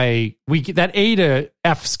by that A to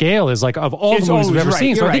F scale is like of all the movies we've ever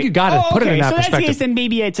seen. So I think you got to put it in that perspective. So that's the case, then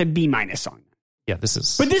maybe it's a B minus song. Yeah, this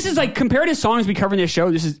is. But this is like compared to songs we cover in this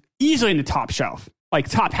show. This is easily in the top shelf, like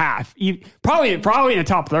top half, probably in the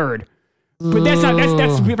top third. But that's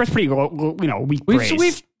pretty weak praise.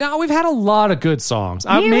 We've had a lot of good songs.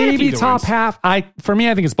 Maybe top half. For me,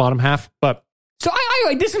 I think it's bottom half. But so I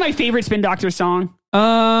like this is my favorite Spin Doctors song.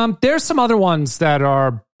 There's some other ones that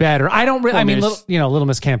are better. I don't really. I mean, Little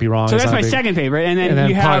Miss Can't Be Wrong. So that's my second favorite, and then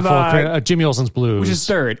you have Jimmy Olsen's Blues, which is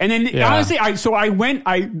third. And then honestly, I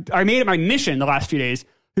made it my mission the last few days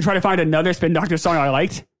to try to find another Spin Doctors song I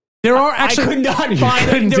liked. There are actually I could not find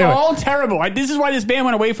them. They're all terrible. This is why this band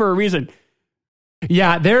went away for a reason.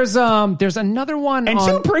 Yeah, there's another one, and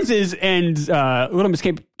Two Princes and Little Miss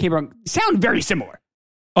Can't Be Wrong sound very similar.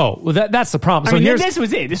 Oh, well, that's the problem. So this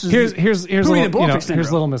was it. This was here's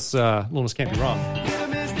Little Miss Can't Be Wrong.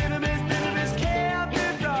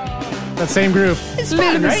 That same group. It's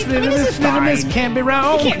fun, right? Little Miss Can't Be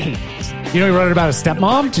Wrong. You can't hate this. You know, he wrote it about a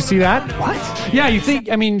stepmom. Did you see that? What? Yeah, you think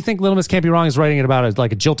Little Miss Can't Be Wrong is writing it about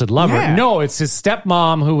a jilted lover. Yeah. No, it's his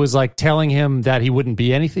stepmom who was like telling him that he wouldn't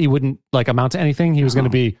be anything. He wouldn't like amount to anything. He was going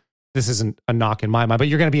to be. This isn't a knock in my mind, but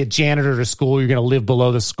you're going to be a janitor to school. You're going to live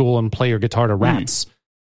below the school and play your guitar to rats.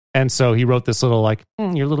 And so he wrote this little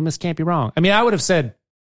your Little Miss Can't Be Wrong. I mean, I would have said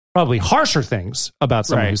probably harsher things about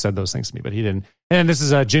someone who said those things to me, but he didn't. And this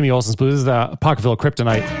is Jimmy Olsen's Blues. This is the Pocketville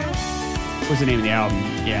Kryptonite. What's the name of the album?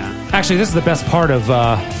 Yeah. Actually, this is the best part of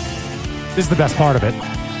it.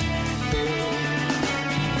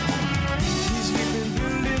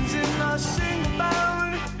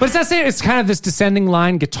 But it's not saying it's kind of this descending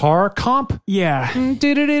line guitar comp. Yeah. All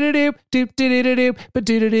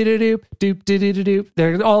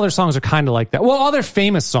their songs are kind of like that. Well, all their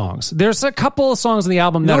famous songs. There's a couple of songs in the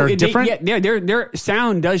album that are different. Their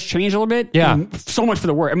sound does change a little bit. Yeah. So much for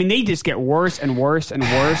the worse. I mean, they just get worse and worse and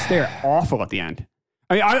worse. They're awful at the end.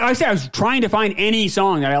 I mean, I was trying to find any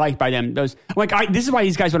song that I liked by them. This is why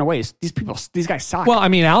these guys went away. These guys suck. Well, I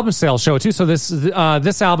mean, album sales show it too. So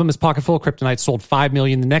this album is Pocketful of Kryptonite, sold 5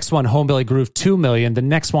 million. The next one, Home Belly Groove, 2 million. The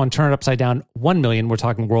next one, Turn It Upside Down, 1 million. We're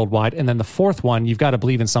talking worldwide. And then the fourth one, You've Got to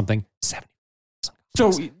Believe in Something, 70.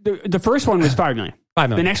 So the first one was 5 million. 5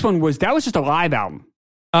 million. The next one was just a live album.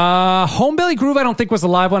 Home Belly Groove, I don't think was a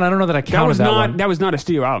live one. I don't know that I counted that one. That was not a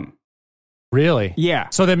studio album. Really? Yeah.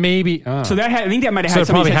 So then maybe. So I think that might have had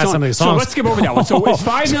some of these songs. So let's skip over that one. So it's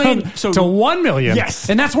 5 million. So to 1 million. Yes.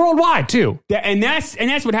 And that's worldwide too. And that's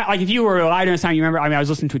what if you were alive during this time, you remember. I mean, I was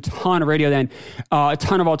listening to a ton of radio then, a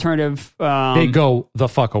ton of alternative. They go the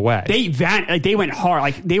fuck away. They went hard.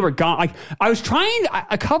 Like they were gone. Like I was trying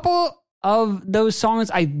a couple of those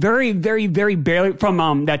songs. I very, very, very barely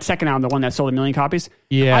from that second album, the one that sold 1 million copies.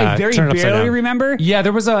 Yeah, I very barely remember. Yeah,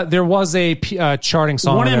 there was a charting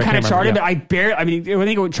song. One of them kind of charted, but I barely. I mean, I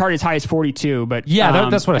think it would chart as high as 42. But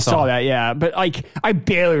yeah, that's what I saw. I saw that. Yeah, but I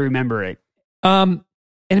barely remember it. And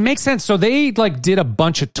it makes sense. So they did a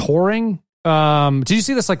bunch of touring. Did you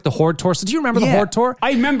see this the Horde tour? So do you remember the Horde tour?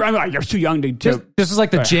 I remember. I was too young to. This was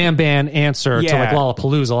like the jam band answer to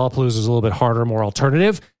Lollapalooza. Lollapalooza was a little bit harder, more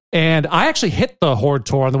alternative. And I actually hit the Horde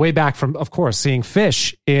tour on the way back from, of course, seeing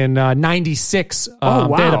Phish in 96. Wow.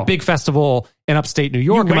 They had a big festival in upstate New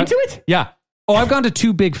York. You went to it? Yeah. Oh, I've gone to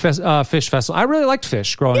 2 big Phish festivals. I really liked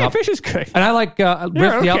Phish growing up. Yeah, Phish is good. And I like Rift.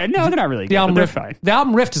 Okay. No, they're not really good. Album Rift. The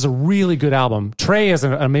album Rift is a really good album. Trey is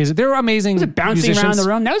an amazing. They're amazing. Was it Bouncing musicians. Around the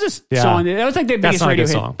Room? That was a song. That was like their biggest radio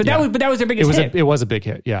hit. Song. But that was their biggest hit. It was a big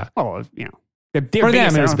hit. Yeah. Oh, for them,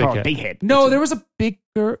 it was a big hit. No, there was a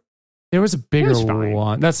bigger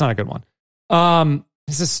one. That's not a good one.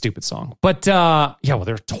 This is a stupid song, but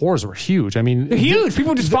their tours were huge. I mean, they're huge.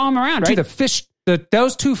 People just follow them around, right?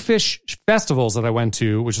 Those 2 Phish festivals that I went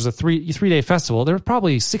to, which was a 3-day festival, there were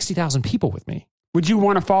probably 60,000 people with me. Would you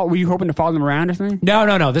want to follow? Were you hoping to follow them around or something?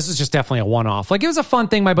 No. This is just definitely a one-off. It was a fun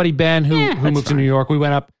thing. My buddy Ben, who moved to New York, we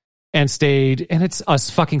went up and stayed, and it's a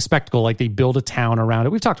fucking spectacle. They build a town around it.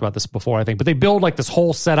 We've talked about this before, I think, but they build this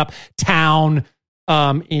whole setup town.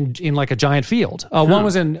 In a giant field. One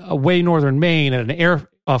was in way northern Maine at an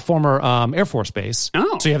former Air Force base.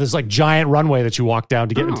 Oh. So you have this like giant runway that you walk down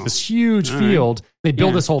to get into this huge field. They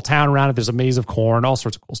build this whole town around it. There's a maze of corn, all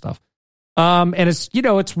sorts of cool stuff. And it's,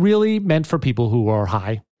 it's really meant for people who are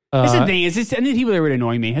high. That's the thing is, and the people that would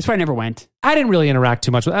annoy me. That's why I never went. I didn't really interact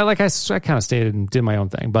too much with. I kind of stayed and did my own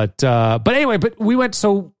thing. But anyway, we went.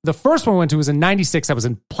 So the first one we went to was in '96. I was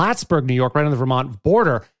in Plattsburgh, New York, right on the Vermont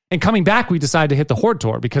border. And coming back, we decided to hit the Horde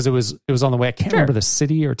Tour because it was on the way. I can't remember the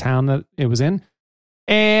city or town that it was in.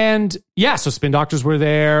 And yeah, so Spin Doctors were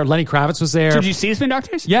there. Lenny Kravitz was there. So did you see Spin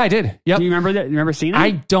Doctors? Yeah, I did. Yep. Do you remember that? You remember seeing them?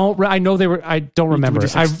 I know they were. I don't remember.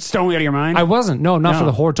 Just like stoned out of your mind. I wasn't. No, not for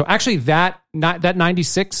the Horde Tour. Actually, that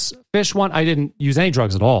 96 Fish one, I didn't use any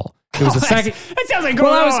drugs at all. It was the second. That sounds like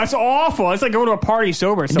that's awful. It's like going to a party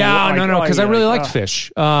sober. No, because I really liked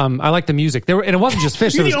Fish. I liked the music. And it wasn't just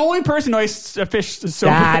Fish. You're the only person who likes Fish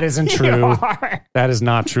sober. That isn't true. That is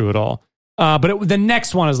not true at all. But the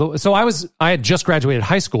next one is so I had just graduated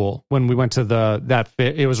high school when we went to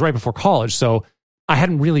it was right before college, so I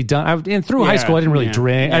hadn't really done. And through high school, I didn't really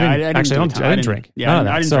drink. Yeah, I didn't drink. Yeah,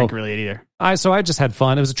 I didn't drink really either. So I just had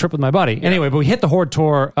fun. It was a trip with my buddy. Yeah. Anyway, but we hit the Horde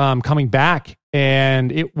Tour coming back,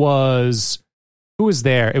 and it was who was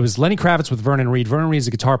there? It was Lenny Kravitz with Vernon Reid. Vernon Reid's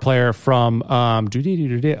a guitar player from Cult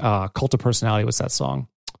of Personality. What's that song?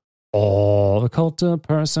 Oh, the Cult of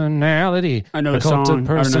Personality. I know the Cult song. of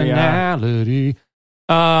Personality. He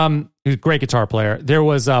was a great guitar player. There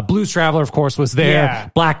was Blues Traveler, of course, was there. Yeah.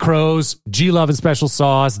 Black Crowes, G Love and Special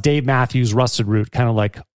Sauce, Dave Matthews, Rusted Root, kind of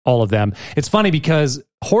like all of them. It's funny because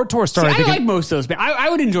Horde Tour started. I like most of those, but I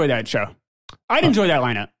would enjoy that show. I'd enjoy that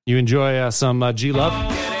lineup. You enjoy some G Love?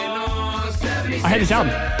 I had this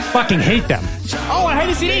album. Fucking hate them. Oh, I had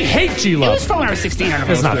the CD. Hate G Love. It was fun when I was 16. I don't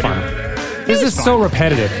know. It's not fun. This is so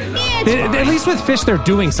repetitive. At least with Fish, they're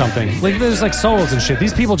doing something. Like there's like solos and shit.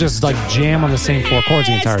 These people just like jam on the same four chords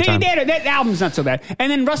the entire time. That album's not so bad.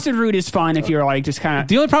 And then Rusted Root is fun if you're like just kind of.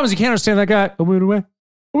 The only problem is you can't understand that guy. You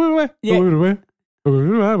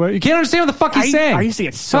can't understand what the fuck he's saying. I used to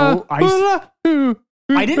get so.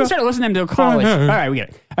 I didn't start listening to them until college. All right, we get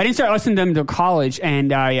it. I didn't start listening to them until college,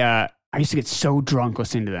 and I used to get so drunk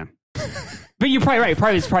listening to them. But you're probably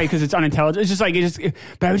right. It's probably because it's unintelligent. It's just like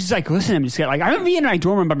but I was just like listening to them, just get like I remember being in my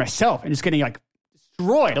dorm room by myself and just getting like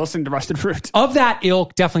destroyed listening to Rusted Root. Of that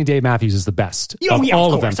ilk, definitely Dave Matthews is the best of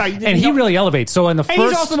all of them, and he really elevates. So in the first, and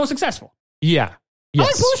he's also the most successful. Yeah, I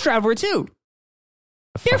like Blues Traveler too.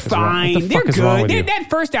 They're fine. They're good. That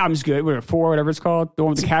first album's good. Whatever, 4, whatever it's called, the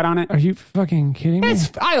one with the cat on it. Are you fucking kidding me?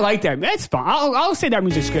 I like that. That's fun. I'll say that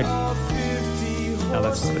music's good. No,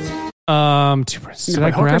 that's did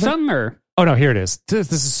I grab it? Something, or? Oh no, here it is.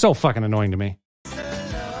 This is so fucking annoying to me.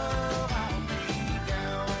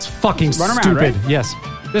 It's fucking stupid. Around, right? Yes,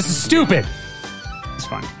 this is stupid. It's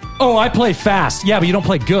fun. Oh, I play fast. Yeah, but you don't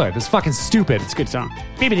play good. It's fucking stupid. It's a good song.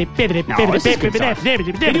 No, it's a good song.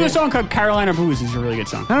 They do a song called Carolina Blues. It's a really good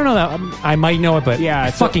song. I don't know that. I might know it, but yeah,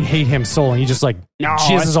 I fucking hate him so, and he just like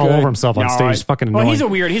jizzes all over himself on stage. It's fucking annoying. Well, he's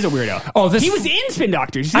a weirdo. Oh, he was in Spin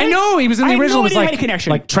Doctors. I know he was in the original. It was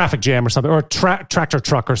like Traffic Jam or something, or Tractor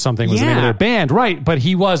Truck or something was the name of their band, right? But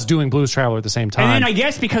he was doing Blues Traveler at the same time. And then I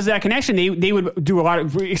guess because of that connection, they would do a lot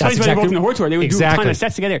of. Especially when they were both in the Horde Tour, they would do a ton of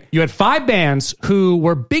sets together. You had 5 bands who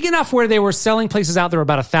were big enough where they were selling places out there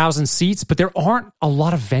about 1,000 seats, but there aren't a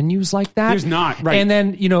lot of venues like that. There's not, right? And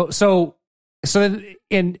then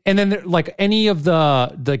and then like any of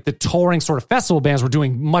the touring sort of festival bands were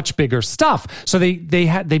doing much bigger stuff. So they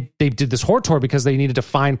did this Horde Tour because they needed to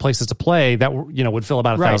find places to play that would fill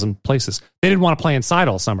about 1,000 places. They didn't want to play inside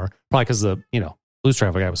all summer, probably because the Blues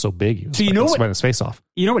Traveler guy was so big. He was sweating his face off.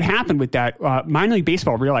 You know what happened with that? Minor League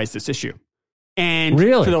Baseball realized this issue. And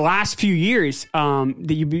really? For the last few years, that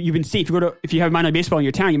you've been seeing, if you have minor league baseball in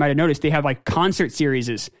your town, you might have noticed they have like concert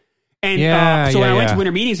series. And when I went to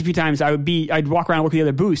winter meetings a few times, I'd walk around and look at the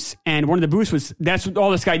other booths, and one of the booths that's what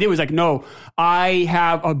all this guy did was like, no, I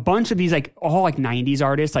have a bunch of these like all like 90s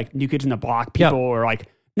artists, like New Kids on the Block people, or like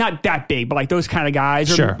not that big, but like those kind of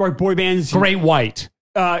guys, or boy bands. Great White.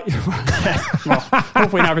 Well,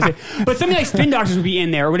 hopefully not. But something like Spin Doctors would be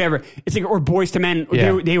in there or whatever. It's like, or Boys to Men.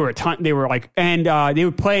 They were a ton. They were like, and they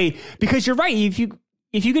would play, because you're right.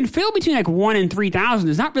 If you can fill between like 1 and 3,000,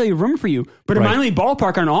 there's not really room for you. But a minor league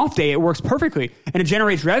ballpark on an off day, it works perfectly and it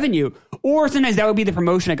generates revenue. Or sometimes that would be the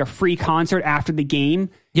promotion, like a free concert after the game.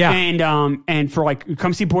 Yeah. And for like,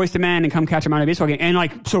 come see Boys to Men and come catch a minor league baseball game. And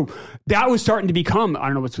like, so that was starting to become, I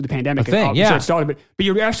don't know what's with the pandemic. A thing, yeah. It started, but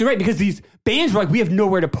you're absolutely right, because these bands were like, we have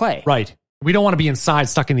nowhere to play. Right. We don't want to be inside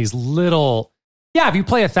stuck in these little. Yeah, if you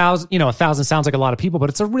play 1,000, 1,000 sounds like a lot of people,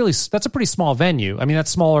 but that's a pretty small venue. I mean,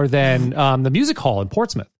 that's smaller than the Music Hall in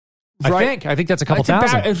Portsmouth. I think that's a couple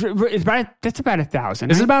thousand. That's about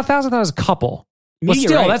 1,000. Is it right? about 1,000? That was a couple. But Maybe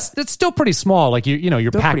still, you're right. that's still pretty small. Like you're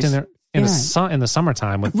Still packed pretty in there in yeah. the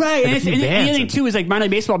summertime with Right, like, and, a few and the bands other thing and- too is like minor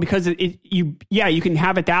league baseball because you can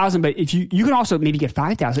have 1,000, but if you can also maybe get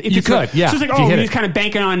 5,000. You could, yeah, So it's like if you hit you're it. kind of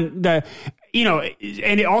banking on the,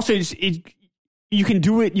 and it also is you can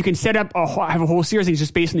do it. You can set up have a whole series of things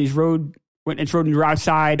just based on these road when it's road and you're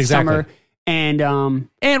outside Exactly. summer and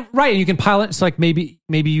right, and you can pilot. It's like maybe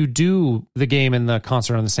you do the game and the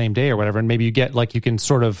concert on the same day or whatever, and maybe you get like you can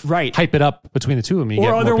sort of Right. hype it up between the two of them. You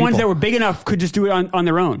or get other more ones that people. were big enough could just do it on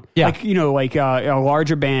their own. Yeah. Like, a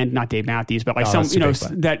larger band, not Dave Matthews, but like No, some, that's too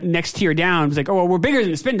big, but- that next tier down was like, oh, well, we're bigger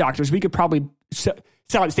than the Spin Doctors. We could probably sell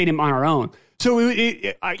out the stadium on our own. So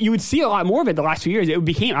you would see a lot more of it the last few years. It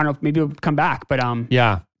became, I don't know, maybe it'll come back, but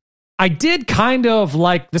Yeah, I did kind of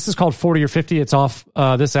like. This is called 40 or 50. It's off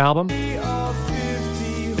this album.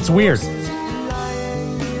 It's weird.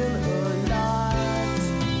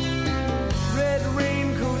 Red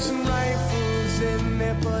raincoats and rifles, an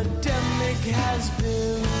epidemic has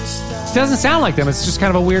been started. It doesn't sound like them. It's just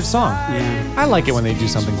kind of a weird song. Yeah. I like it when they do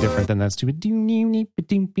something different than that stupid. Did you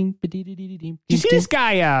see this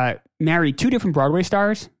guy married 2 different Broadway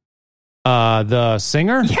stars? The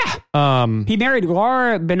singer? Yeah. He married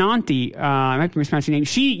Laura Benanti. I might be mispronouncing her name.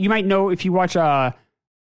 You might know if you watch the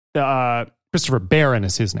Christopher Barron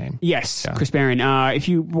is his name. yes, Yeah. Chris Barron. If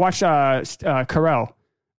you watch Carell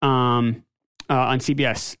on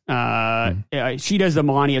CBS, she does the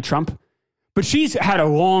Melania Trump. But she's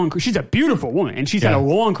a beautiful woman, and she's had Yeah. a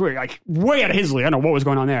long career, like way out of his league. I don't know what was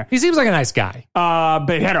going on there. He seems like a nice guy. But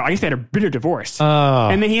I guess they had a bitter divorce. Oh,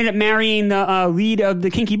 And then he ended up marrying the lead of the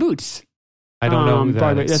Kinky Boots. I don't know who that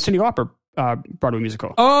Broadway, is. that's Cyndi Lauper Broadway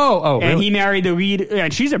musical. Oh, And really? he married the lead,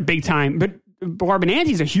 and she's a big time, but Laura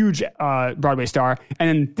Benanti's a huge Broadway star. And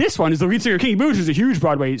then this one is the lead singer, Kinky Boots, who's a huge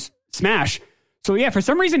Broadway smash. So yeah, for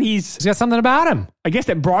some reason He's got something about him. I guess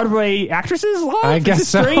that Broadway actresses love. I guess it's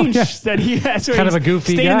so, strange yeah. that he has Kind of a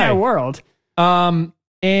goofy stayed in guy. that world. And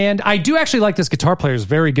I do actually like this guitar player. Is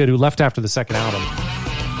very good. Who left after the second album?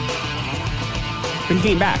 But he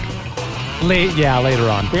came back. Later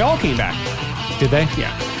on. They all came back. Did they?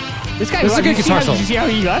 Yeah. This guy This is a good did you see guitar how- solo. Did you see how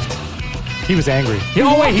he left? He was angry. He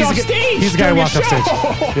walked off the stage He's the guy who during walked a off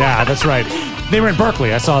stage. show. Yeah, that's right. They were in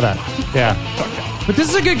Berkeley. I saw that. Yeah. But this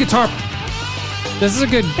is a good guitar. This is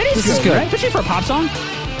good. This is good. Right? Especially for a pop song.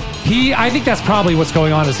 I think that's probably what's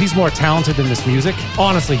going on. Is he's more talented than this music?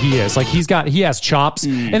 Honestly, he is. Like he has chops,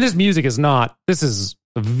 and this music is not. This is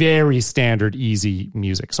very standard, easy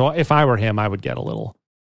music. So if I were him, I would get a little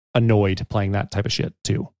annoyed playing that type of shit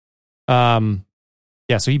too.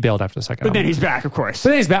 Yeah. So he bailed after the second. But then album. he's back, of course. But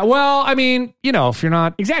then he's back. Well, I mean, if you're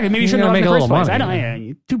not Exactly. Maybe you you're shouldn't gonna have in the make a first little place. money. I don't.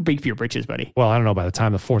 You're too big for your britches, buddy. Well, I don't know. By the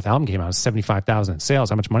time the fourth album came out, it was 75,000 in sales.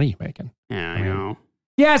 How much money are you making? Yeah, I know.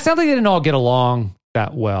 Yeah, it sounds like they didn't all get along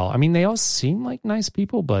that well. I mean, they all seem like nice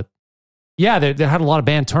people, but yeah, they had a lot of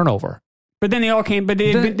band turnover. But then they all came. But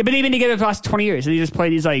they've The- been together for the last 20 years. They just play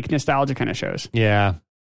these like nostalgia kind of shows. Yeah,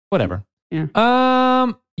 whatever. Yeah.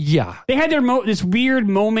 Yeah. They had their this weird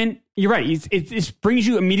moment. You're right. It brings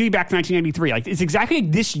you immediately back to 1993. Like it's exactly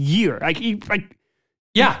like this year. Yeah, You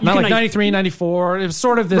not can, like like- 93, 94. It was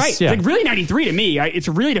sort of this. right. Yeah. It's like really 93 to me. It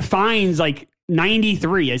really defines like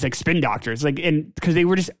 93 as like Spin Doctors. Like and because they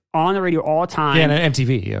were just on the radio all the time. Yeah, and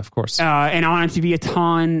MTV, yeah, of course. And on MTV a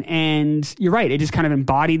ton. And you're right. It just kind of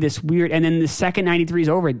embodied this weird. And then the second 93 is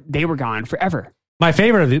over, they were gone forever. My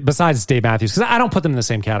favorite, of the, besides Dave Matthews, because I don't put them in the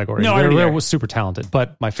same category. No, I don't they're either. super talented.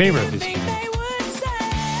 But my favorite of these. They would say,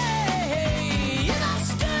 and I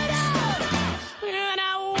stood up, and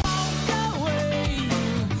I walked away.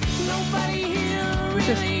 Nobody here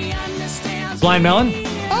really understands Blind Melon? me.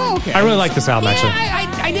 Oh, okay. I really like this album, Yeah,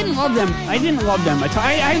 actually. I didn't love them. I didn't love them. I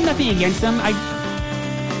have nothing against them.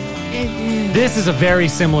 This is a very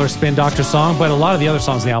similar Spin Doctor song, but a lot of the other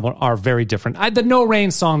songs in the album are very different. The No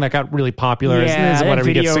Rain song that got really popular. Yeah, is that whatever,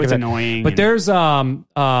 you get video sick is of it. annoying But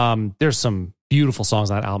and- there's some beautiful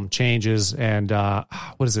songs on that album. Changes and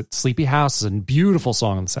what is it? Sleepy House is a beautiful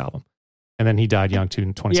song on this album. And then he died young too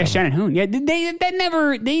in 27. Yeah, Shannon Hoon. Yeah,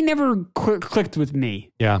 they never clicked with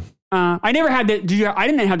me. Yeah, I never had that. I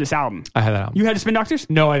didn't have this album. I had that album. You had the Spin Doctors?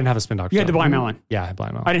 No, I didn't have a Spin Doctor. You had the Blind album. Melon. Yeah, I had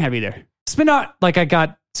Blind Melon. I didn't have either. Spin Doctor, like I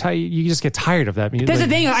got, you just get tired of that. That's the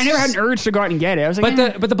thing. I never had an urge to go out and get it. I was like,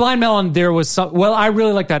 But the Blind Melon, there was some. Well, I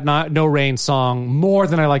really like that No Rain song more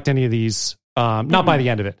than I liked any of these. Not by the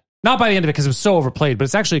end of it. Not by the end of it because it was so overplayed. But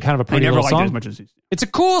it's actually kind of a I pretty never little liked song. it as much as these. It's a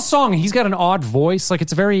cool song. He's got an odd voice. Like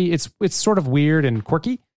it's sort of weird and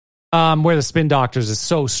quirky. Where the Spin Doctors is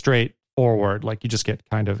so straightforward. Like you just get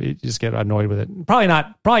annoyed with it.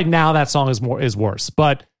 Probably now that song is worse.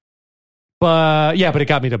 But But it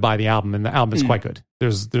got me to buy the album, and the album is quite good.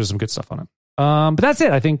 There's some good stuff on it. But that's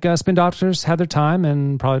it. I think Spin Doctors had their time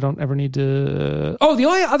and probably don't ever need to. Oh, the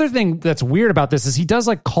only other thing that's weird about this is he does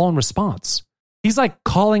like call and response. He's like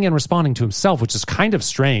calling and responding to himself, which is kind of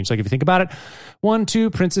strange. Like if you think about it, 1, 2,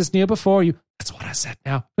 Princess kneel before you. That's what I said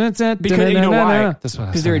now. That's it. Because you know why? That's what I said.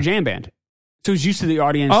 Because they're a jam band. So he's used to the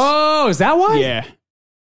audience. Oh, is that why? Yeah.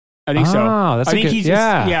 I think so. Oh, that's I think good, he's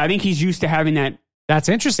I think he's used to having that That's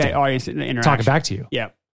interesting. audience interaction. Talking back to you. Yeah.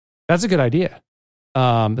 That's a good idea.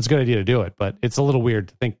 It's a good idea to do it, but it's a little weird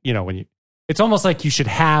to think, it's almost like you should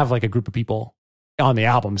have like a group of people on the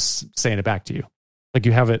albums saying it back to you. Like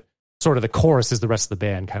you have it sort of the chorus is the rest of the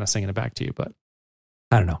band kind of singing it back to you, but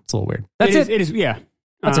I don't know. It's a little weird. That's it. It is, yeah.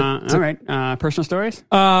 That's it. That's all right. Personal stories?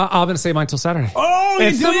 I'm going to say mine till Saturday. Oh,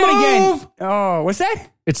 it's the move. Again. Oh, what's that?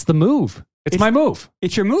 It's the move. It's my move.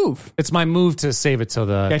 It's your move. It's my move to save it till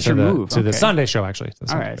the the Sunday show, actually.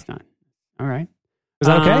 All right, it's not. All right. Is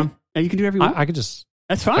that okay? You can do whatever you want. I could just.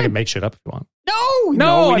 That's fine. I can make shit up if you want.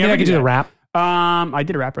 No. I could do the rap. I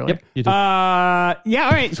did a rap earlier. Yep, you did. Yeah,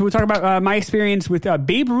 all right. So we'll talk about my experience with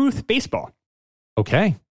Babe Ruth baseball.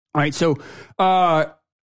 Okay. All right. So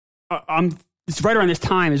it's right around this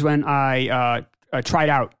time is when I tried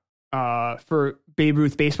out for Babe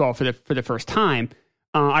Ruth baseball for the first time.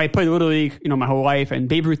 I played Little League, my whole life, and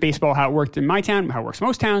Babe Ruth baseball, how it worked in my town, how it works in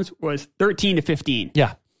most towns, was 13 to 15.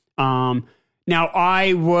 Yeah. Now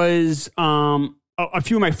I was a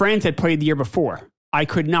few of my friends had played the year before. I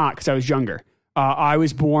could not because I was younger. I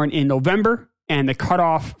was born in November, and the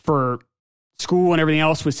cutoff for school and everything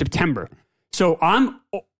else was September. So I'm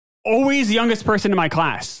always the youngest person in my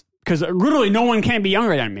class because literally no one can be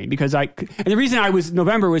younger than me. And the reason I was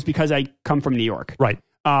November was because I come from New York, right?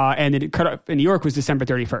 And the cutoff in New York was December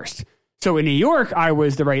 31st. So in New York, I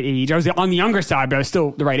was the right age. I was on the younger side, but I was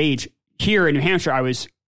still the right age. Here in New Hampshire, I was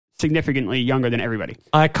significantly younger than everybody.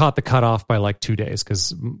 I caught the cutoff by like 2 days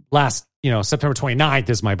because September 29th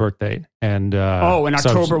is my birthday. And and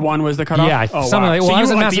October 1 was the cutoff? Yeah. Something like, so you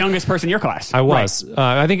were like the youngest person in your class. I was. Right.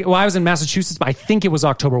 I think, I was in Massachusetts, but I think it was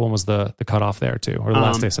October 1 was the cutoff there too, or the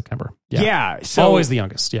last day of September. Yeah. So always the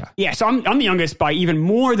youngest. Yeah. Yeah. So I'm the youngest by even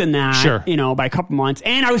more than that. Sure. By a couple months.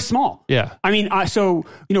 And I was small. Yeah. I mean,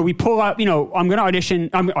 we pull out, I'm going to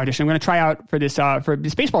audition. I'm going to try out for this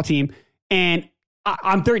baseball team. And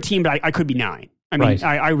I'm 13, but I could be 9. I mean, right.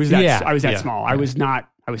 I was that small. Yeah.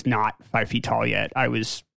 I was not 5 feet tall yet. I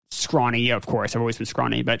was scrawny, of course. I've always been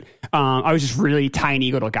scrawny, but I was just really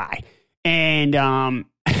tiny little guy. And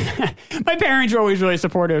my parents were always really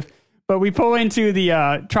supportive. But we pull into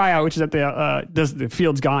the tryout, which is at the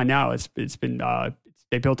field's gone now. It's been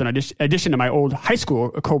they built an addition to my old high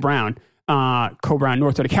school, Co-Brown. Co-Brown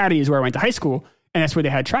Northwood Academy is where I went to high school, and that's where they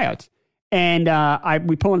had tryouts. And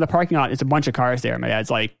we pull into the parking lot. It's a bunch of cars there. My dad's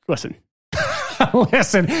like, listen.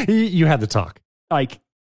 Listen, you had the talk. Like,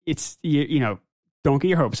 it's, don't get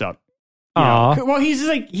your hopes up. Well, he's just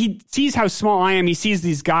like, he sees how small I am. He sees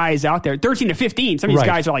these guys out there, 13 to 15. Some of these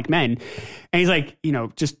guys are like men. And he's like,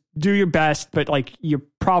 just do your best, but like, you're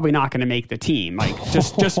probably not going to make the team. Like, I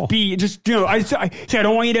say, I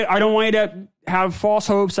don't want you to have false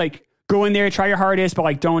hopes. Like, go in there, try your hardest, but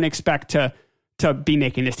like, don't expect to be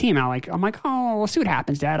making this team. I'm like, oh, we'll see what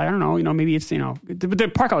happens, Dad. I don't know. Maybe it's,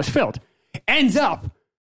 the park lot was filled. Ends up,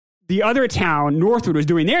 the other town, Northwood, was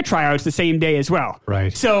doing their tryouts the same day as well.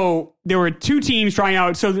 Right. So there were 2 teams trying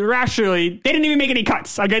out. So they didn't even make any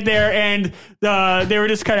cuts. I get there and they were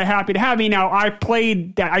just kind of happy to have me. Now I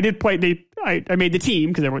played that. I did play. I made the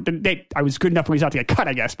team because I was good enough when we was out to get cut,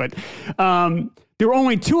 I guess. But there were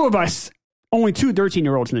only 2 of us, only 2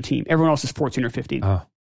 13-year-olds in the team. Everyone else is 14 or 15. Oh.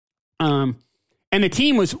 And the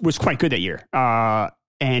team was quite good that year.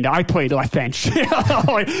 And I played left bench.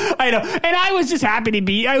 I know. And I was just happy to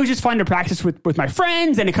be. It was just fun to practice with my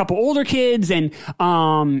friends and a couple older kids. And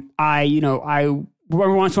I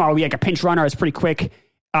every once in a while, we like a pinch runner. I was pretty quick.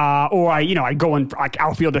 Or I go and like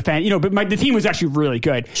outfield defend. But the team was actually really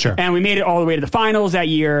good. Sure. And we made it all the way to the finals that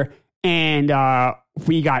year. And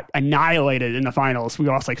we got annihilated in the finals. We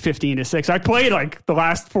lost like 15-6. I played like the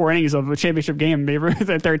last 4 innings of a championship game, maybe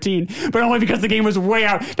at 13, but only because the game was way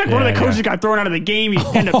out. In fact, one of the coaches got thrown out of the game. He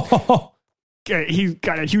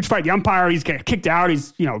got a huge fight. The umpire, he's got kicked out.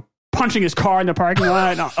 He's punching his car in the parking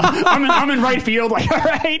lot. I'm in right field. Like, all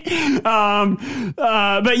right.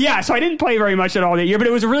 But yeah, so I didn't play very much at all that year, but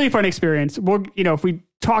it was a really fun experience. Well, if we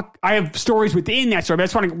talk, I have stories within that story, but I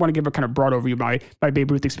just want to give a kind of broad overview of my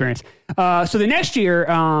Babe Ruth experience. So the next year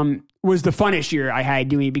was the funnest year I had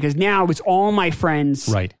doing it because now it's all my friends.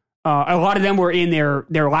 Right. A lot of them were in their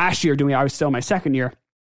last year doing it. I was still in my second year.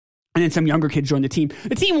 And then some younger kids joined the team.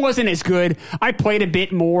 The team wasn't as good. I played a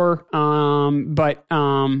bit more, but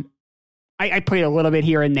I played a little bit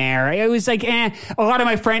here and there. It was like, a lot of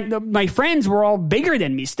my friends were all bigger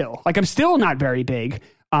than me still. Like, I'm still not very big.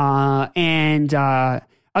 That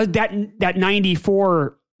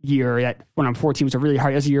 94 year, that when I'm 14 was a really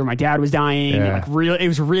hard. It was a year my dad was dying. Yeah. It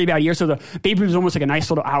was a really bad year. So the Babe Ruth was almost like a nice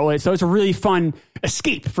little outlet. So it was a really fun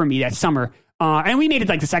escape for me that summer. And we made it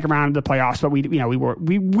like the second round of the playoffs, but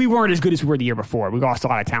we weren't as good as we were the year before. We lost a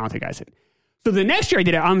lot of talented guys. So the next year I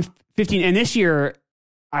did it. I'm 15, and this year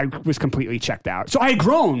I was completely checked out. So I had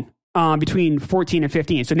grown between 14 and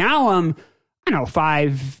 15. So now I'm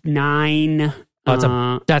 5'9".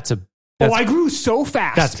 I grew so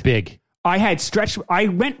fast. That's big. I had stretched. I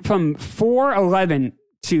went from 4'11"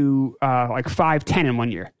 to like 5'10" in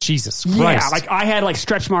 1 year. Jesus Christ. Yeah, like I had like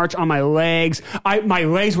stretch marks on my legs. My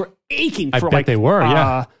legs were aching. I bet they were.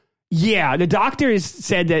 Yeah. Yeah. The doctors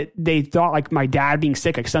said that they thought like my dad being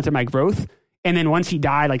sick like stunted my growth, and then once he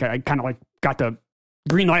died, like I kind of like got the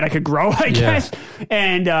green light I could grow, I guess.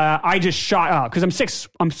 And I just shot up because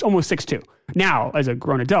I'm almost 6'2" now as a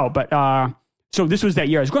grown adult. But so this was that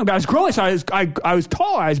year I was growing. But I was growing, so I was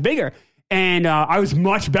taller, I was bigger, and I was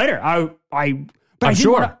much better. But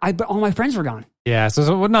but all my friends were gone. Yeah,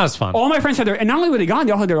 so not as fun. All my friends had and not only were they gone,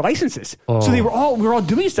 they all had their licenses. Oh. So we were all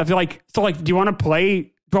doing stuff. They're like, do you want to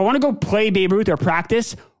play? Do I want to go play Babe Ruth or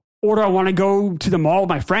practice? Or do I want to go to the mall with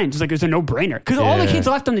my friends? It's like, it's a no-brainer. Because all the kids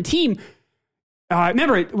left on the team.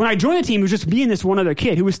 Remember, when I joined the team, it was just me and this one other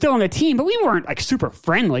kid who was still on the team, but we weren't like super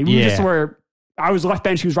friendly. We just were, I was left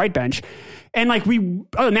bench, he was right bench. And like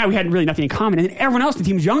other than that, we had really nothing in common. And then everyone else on the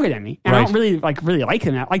team was younger than me. And I don't really like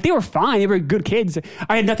them. Like they were fine. They were good kids.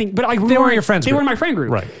 I had nothing, but like they weren't your friends. They were my friend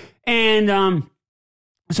group. Right. And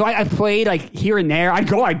so I played like here and there.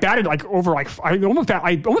 I batted like over like, I almost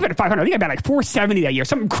batted 500. I think I batted like 470 that year.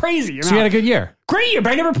 Something crazy. You know? So you had a good year. Great year,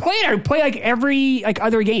 but I never played. I would play like every like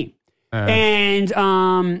other game. And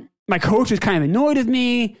my coach was kind of annoyed with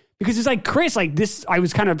me because it's like, Chris, like this, I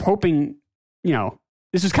was kind of hoping,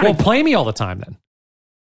 this was kind of play me all the time then.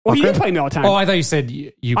 Well, he didn't play me all the time. Oh, I thought you said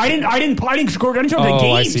you. I didn't show up to the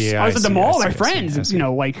games. I see. I was at the mall with my friends, at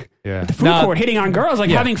the food court, hitting on girls, like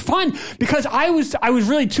having fun. Because I was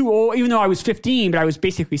really too old, even though I was 15, but I was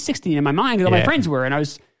basically 16 in my mind because all my friends were, and I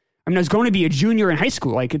was going to be a junior in high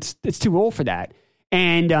school. Like it's too old for that,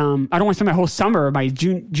 and I don't want to spend my whole summer, my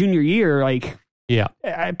junior year, like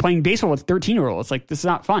playing baseball with 13-year-olds. Like this is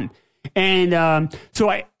not fun. And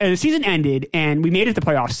so the season ended, and we made it to the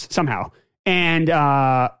playoffs somehow. And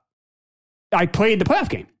I played the playoff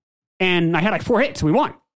game, and I had like 4 hits. We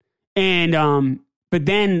won. And but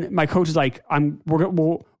then my coach was like, I'm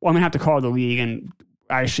gonna have to call the league, and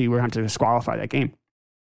actually we're gonna have to disqualify that game.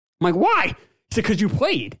 I'm like, why? He said, because you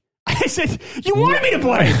played. I said, you wanted me to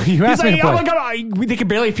play. You asked me to play. Oh my God, they could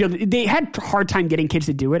barely field. They had a hard time getting kids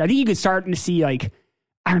to do it. I think you could start to see like,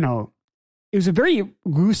 I don't know. It was a very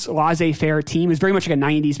loose, laissez-faire team. It was very much like a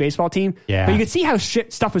 90s baseball team. Yeah. But you could see how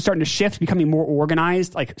stuff was starting to shift, becoming more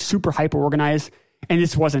organized, like super hyper-organized. And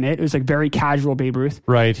this wasn't it. It was like very casual Babe Ruth.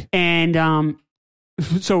 Right. And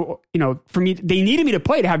so, for me, they needed me to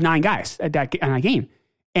play to have 9 guys on that game.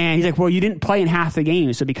 And he's like, well, you didn't play in half the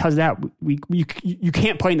game. So because of that, you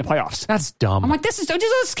can't play in the playoffs. That's dumb. I'm like,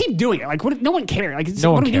 let's keep doing it. Like, no one cares. Like,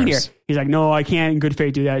 no what one are we doing here? cares. He's like, no, I can't in good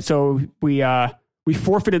faith do that. So we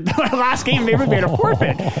forfeited the last game. They made a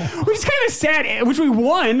forfeit, which is kind of sad. Which we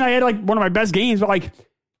won. I had like one of my best games, but like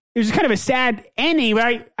it was kind of a sad ending.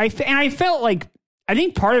 But I felt like I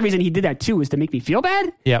think part of the reason he did that too was to make me feel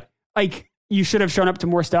bad. Yep. Like you should have shown up to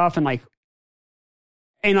more stuff and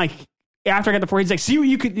after I got the 4, he's like, see what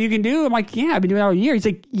you can do. I'm like, yeah, I've been doing that all year. He's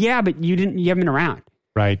like, yeah, but you haven't been around.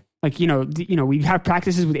 Right. Like, we have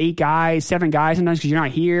practices with 8 guys, 7 guys sometimes because you're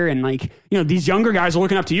not here. And like, these younger guys are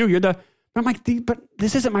looking up to you. But I'm like, but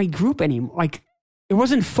this isn't my group anymore. Like, it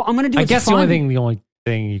wasn't fun. I'm going to do it. I guess the only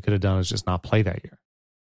thing you could have done is just not play that year.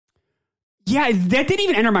 Yeah, that didn't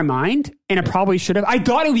even enter my mind, and it probably should have. I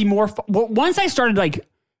thought it would be more fun. Well, once I started, like,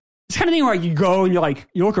 it's kind of thing where you go and you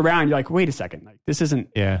look around, you're like, wait a second, like, this isn't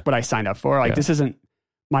what I signed up for. Like, this isn't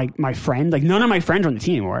my friend. Like, none of my friends are on the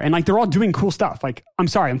team anymore, and like, they're all doing cool stuff. Like, I'm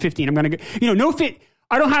sorry, I'm 15. I'm going to, no fit.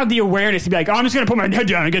 I don't have the awareness to be like, oh, I'm just going to put my head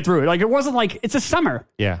down and get through it. Like, it wasn't like, it's a summer.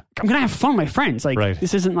 Yeah. I'm going to have fun with my friends. Like,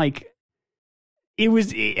 This isn't like,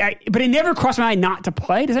 but it never crossed my mind not to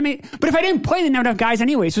play. Does that mean, but if I didn't play, then I would have guys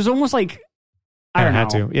anyway. So it was almost like, I don't know. Had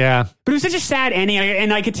to. Yeah. But it was such a sad ending.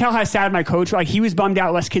 And I could tell how sad my coach, like, he was bummed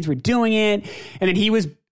out less kids were doing it. And then he was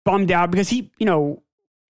bummed out because he,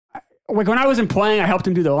 like when I wasn't playing, I helped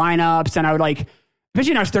him do the lineups, and I would like,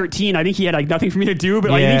 especially when I was 13, I think he had like nothing for me to do,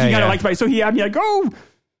 but like, I think he kind of liked my, so he had me like, oh,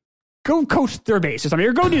 go coach third base or something,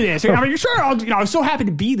 or go do this. I'm like, sure, I was so happy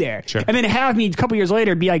to be there. Sure. And then have me a couple years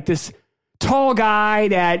later be like this tall guy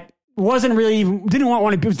that didn't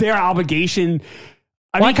want to, it was their obligation.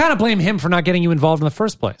 I kind of blame him for not getting you involved in the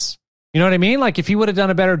first place. You know what I mean? Like if he would have done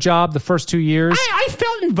a better job the first 2 years. I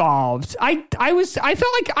felt involved. I felt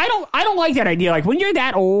like I don't like that idea. Like when you're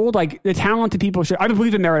that old, like the talented people should. I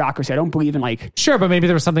believe in meritocracy. I don't believe in like. Sure, but maybe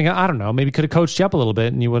there was something, I don't know. Maybe could have coached you up a little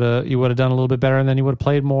bit, and you would have done a little bit better, and then you would have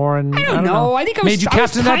played more. And I don't know. I think I was made you I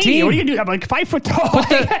was captain of that tiny. team. What are you gonna do? I'm like 5 foot tall.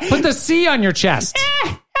 Put the C on your chest.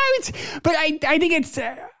 But I think it's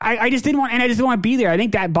I just didn't want, and I just didn't want to be there. I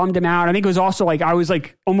think that bummed him out. I think it was also like I was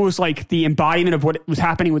like almost like the embodiment of what was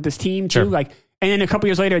happening with this team too. Sure. Like, and then a couple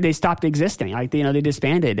years later they stopped existing. Like they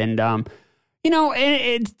disbanded, and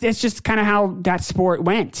it's just kind of how that sport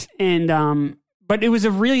went. And but it was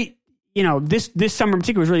a really this summer in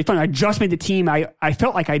particular was really fun. I just made the team. I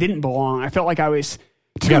felt like I didn't belong. I felt like I was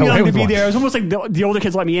too young to be there. It was almost like the older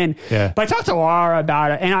kids let me in. Yeah. But I talked to Laura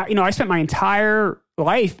about it, and I spent my entire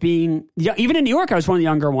life being, even in New York, I was one of the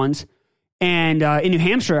younger ones, and in New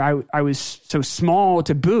Hampshire, I was so small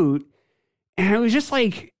to boot, and it was just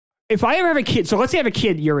like, if I ever have a kid, so let's say I have a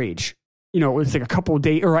kid your age, it's like a couple of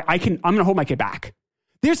days, or I'm going to hold my kid back.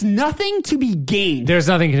 There's nothing to be gained. There's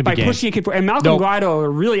nothing to be by gained. pushing a kid. And Malcolm Gladwell, a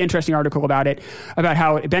really interesting article about it, about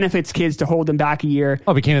how it benefits kids to hold them back a year.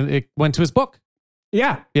 Oh, it went to his book.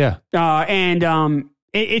 Yeah. Yeah.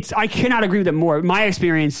 It's I cannot agree with it more. My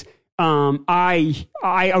experience, I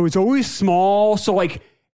was always small, so like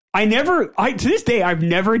to this day I've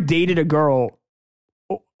never dated a girl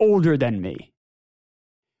older than me.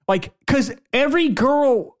 Like, because every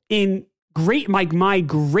girl in my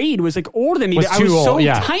grade was like older than me. I was so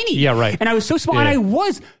tiny. Yeah, right. And I was so small, and I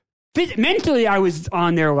was mentally I was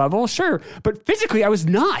on their level, sure, but physically I was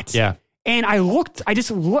not. Yeah. And I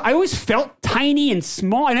always felt tiny and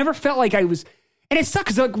small. I never felt like I was, and it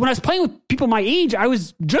sucks because like when I was playing with people my age, I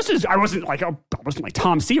wasn't like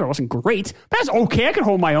Tom Seaver. I wasn't great, but I was okay. I could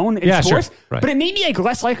hold my own in sports. Sure. Right. But it made me like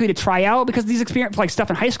less likely to try out because these experience like stuff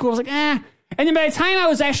in high school. I was like, eh. And then by the time I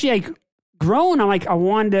was actually like grown, I'm like, I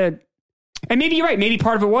wanted to, and maybe you're right. Maybe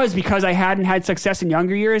part of it was because I hadn't had success in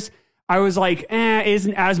younger years. I was like, it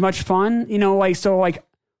isn't as much fun,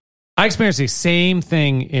 I experienced the same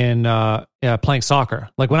thing in playing soccer.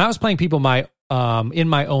 Like when I was playing people in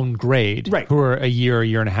my own grade, right, who were a year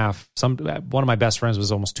and a half. One of my best friends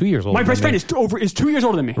was almost 2 years older. My best friend is 2 years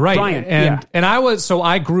older than me, right? Brian. And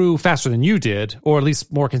I grew faster than you did, or at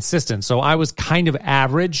least more consistent. So I was kind of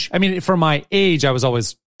average. I mean, for my age, I was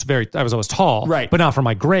always tall, right, but not for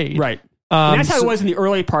my grade, right. And that's how it was in the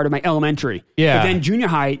early part of my elementary. Yeah, but then junior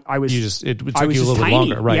high, it took you a little bit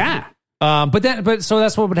longer, right? Yeah. So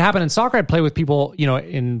that's what would happen in soccer. I'd play with people,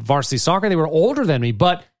 in varsity soccer. They were older than me,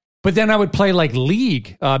 but then I would play like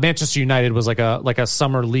league. Manchester United was like a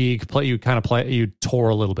summer league play. You tour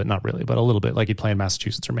a little bit, not really, but a little bit, like you'd play in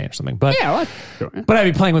Massachusetts or Maine or something. But but I'd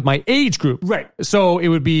be playing with my age group, right? So it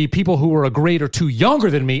would be people who were a grade or two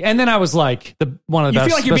younger than me, and then I was like one of the best. You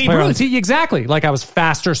feel like you're best players on the team. Exactly, like I was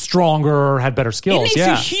faster, stronger, had better skills. It makes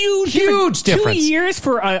a huge difference. 2 years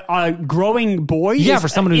for a growing boy. Yeah, for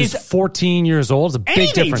someone who's 14 years old, it's a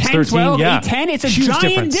big difference. 10, 13, 12, yeah. 8, 10, it's a huge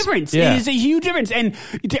giant difference. Yeah. It is a huge difference, and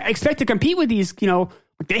to expect to compete with these,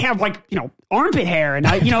 they have armpit hair, and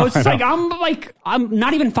it's just I'm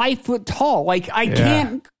not even 5 foot tall. Like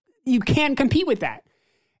you can't compete with that.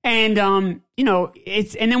 And and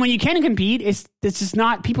then when you can compete, it's just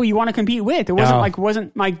not people you want to compete with. It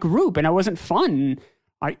wasn't my group, and it wasn't fun.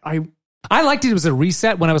 I liked it. It was a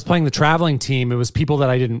reset. When I was playing the traveling team, it was people that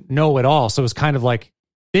I didn't know at all. So it was kind of like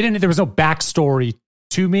there was no backstory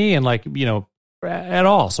to me, and at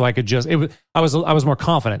all. So I could I was more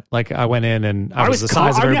confident. Like I went in and I was the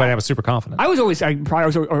size of everybody. I was super confident. I was always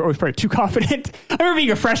probably too confident. I remember being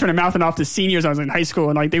a freshman and mouthing off to seniors. I was in high school,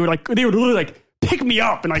 and they would literally pick me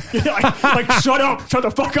up and like shut up, shut the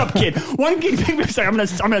fuck up, kid. One kid picked me up and said,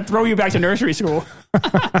 I'm gonna throw you back to nursery school.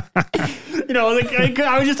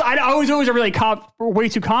 I was always a really way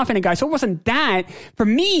too confident guy. So it wasn't that for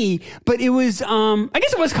me, but it was I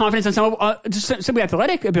guess it was confidence in some just simply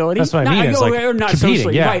athletic ability. That's what I mean. It's like not competing,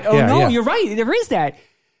 socially, yeah, right? You're right. There is that. And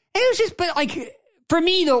it was just, but like for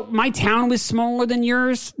me though, my town was smaller than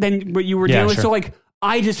yours, than what you were doing. Sure. So like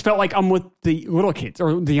I just felt like I'm with the little kids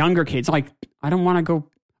or the younger kids. Like I don't want to go.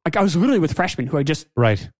 Like I was literally with freshmen who I just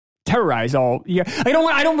terrorized all year. I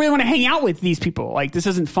don't really want to hang out with these people. Like this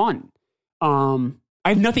isn't fun. I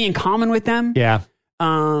have nothing in common with them. Yeah.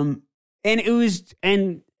 And it was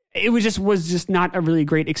just not a really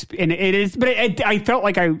great experience. And it is, but I felt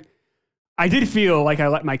like I I did feel like I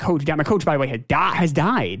let my coach down. My coach, by the way, has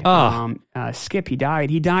died. Oh. Skip, he died.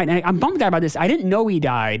 He died. And I'm bummed out about this. I didn't know he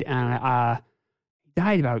died. He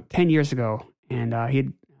died about 10 years ago. And he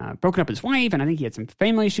had broken up with his wife, and I think he had some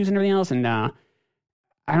family issues and everything else. And I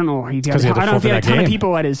don't know. I don't know if he had a ton of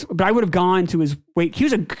people at his, but I would have gone to his wake. He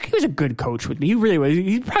was a good coach with me. He really was.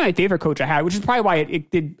 He's probably my favorite coach I had, which is probably why it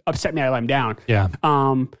did upset me. I let him down. Yeah.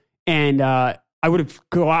 I would have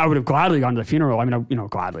gladly gone to the funeral. I mean,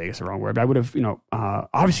 gladly, I guess the wrong word, but I would have,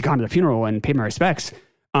 obviously gone to the funeral and paid my respects.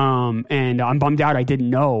 And I'm bummed out. I didn't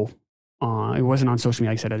know. It wasn't on social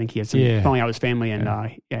media. Like I said, I think he had some falling out with his family, and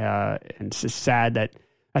it's just sad that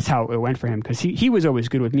that's how it went for him, because he was always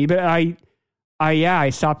good with me. But I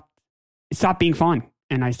stopped. It stopped being fun,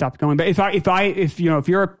 and I stopped going. But if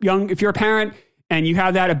you're a parent and you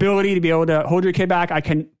have that ability to be able to hold your kid back, I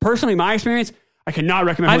can personally, my experience, I cannot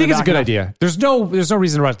recommend. I think it's a good idea. There's no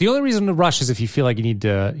reason to rush. The only reason to rush is if you feel like you need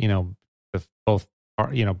to, if both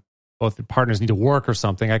partners need to work or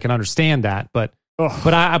something. I can understand that, but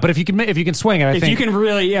if you can swing it, I think you can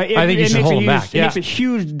really, I think you should hold them back. It makes a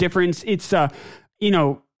huge difference. It's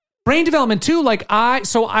brain development too. Like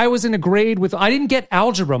I was in a grade with, I didn't get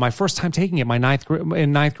algebra my first time taking it,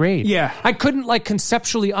 in ninth grade. Yeah. I couldn't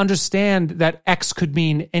conceptually understand that X could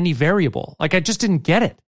mean any variable. Like I just didn't get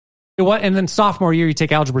it. And then sophomore year, you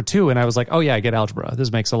take algebra 2, and I was like, oh yeah, I get algebra.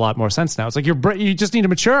 This makes a lot more sense now. It's like you just need to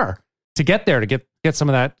mature to get there, to get some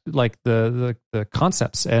of that, like the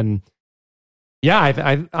concepts. And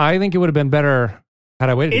yeah, I think it would have been better had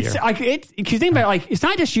I waited a year. Because think about it, it's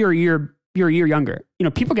not just you're a year younger.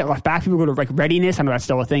 People get left back. People go to readiness. I know that's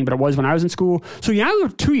still a thing, but it was when I was in school. So now we're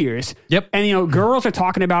 2 years. Yep. And girls are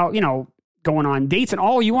talking about going on dates, and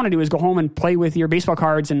all you want to do is go home and play with your baseball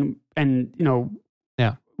cards and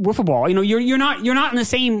yeah, wiffle ball. You're not in the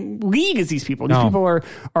same league as these people. These people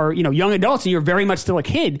are young adults, and you're very much still a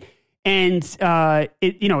kid. And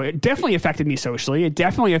it definitely affected me socially. It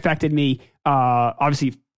definitely affected me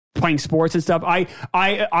obviously playing sports and stuff. I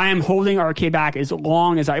am holding our kid back as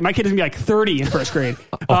long as my kid is gonna be 30 in first grade.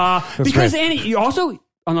 Because and you also,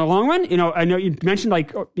 on the long run, I know you mentioned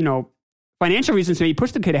financial reasons, so you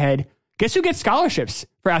push the kid ahead. Guess who gets scholarships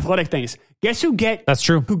for athletic things? Guess who get that's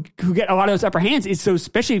true. Who get a lot of those upper hands? It's so,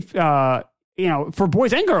 especially for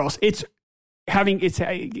boys and girls. It's having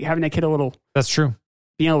that kid a little. That's true.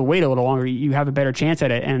 Being able to wait a little longer, you have a better chance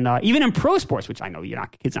at it. And even in pro sports, which I know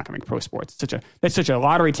kids not coming pro sports. That's such a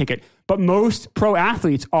lottery ticket. But most pro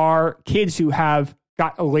athletes are kids who have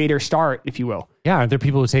got a later start, if you will. Yeah, are there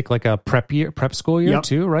people who take a prep school year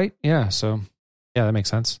too? Right? Yeah. So yeah, that makes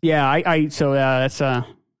sense. Yeah,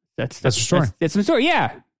 that's the story. That's the story.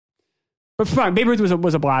 Yeah. But fun. Babe Ruth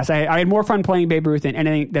was a blast. I had more fun playing Babe Ruth than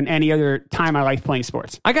any other time I liked playing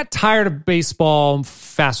sports. I got tired of baseball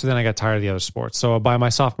faster than I got tired of the other sports. So by my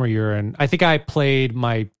sophomore year, and I think I played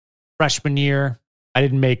my freshman year, I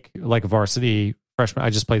didn't make a varsity freshman. I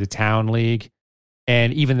just played the town league.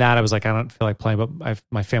 And even that, I was like, I don't feel like playing, but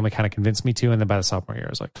my family kind of convinced me to. And then by the sophomore year, I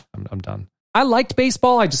was like, I'm done. I liked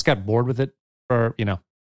baseball. I just got bored with it. Or,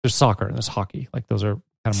 there's soccer and there's hockey. Those are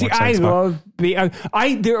kind of more exciting.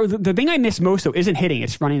 The thing I miss most though isn't hitting;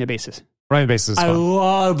 it's running the bases. Running the bases is fun. I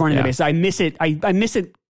love running the bases. I miss it. I miss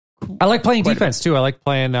it. I like playing defense too. I like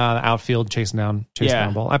playing outfield, chasing down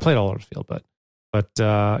ball. I played all over the field, but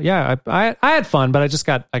I had fun, but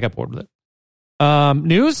I got bored with it.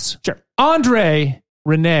 News? Sure. Andre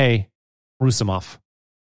Rene Roussimoff.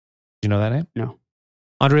 Do you know that name? No.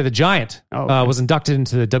 Andre the Giant okay. Was inducted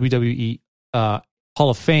into the WWE Hall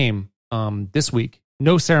of Fame this week.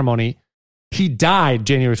 No ceremony. He died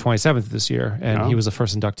January 27th this year, and he was the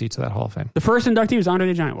first inductee to that Hall of Fame. The first inductee was Andre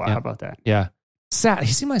the Giant. Wow, how about that? Yeah. Sad.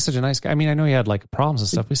 He seemed like such a nice guy. I mean, I know he had problems and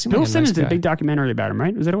stuff, but he seemed Bill like a Simmons nice guy. did a big documentary about him,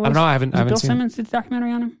 right? Was that what it was? I don't know. I haven't Bill seen Simmons did a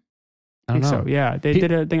documentary on him? I don't know. So, yeah. They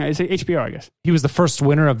did a thing. It's HBO, I guess. He was the first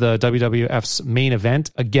winner of the WWF's main event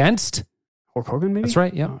against Hulk Hogan, maybe? That's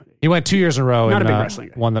right, yeah. He went 2 years in a row. Not and, a big wrestling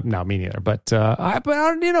guy. Won no, me neither. But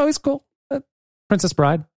he's cool. Princess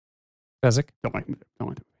Bride. Fezzik. Don't like it.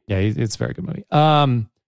 Yeah, it's a very good movie.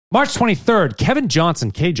 March 23rd, Kevin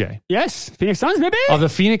Johnson, KJ. Yes, Phoenix Suns, baby. Of the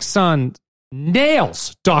Phoenix Suns,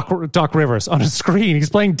 nails Doc Rivers on a screen.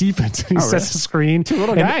 He's playing defense. He sets the screen. Two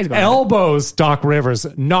little guys. Elbows Doc Rivers,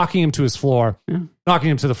 knocking him to his floor. Yeah. Knocking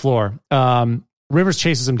him to the floor. Rivers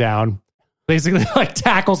chases him down. Basically,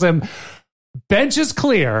 tackles him. Bench is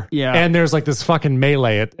clear. Yeah. And there's this fucking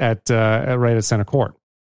melee at right at center court.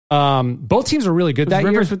 Both teams were really good that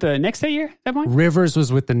Rivers year. Rivers with the Knicks that year at that point? Rivers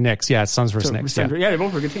was with the Knicks. Yeah, Suns versus Knicks. Yeah, they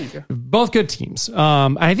both were good teams. Yeah. Both good teams.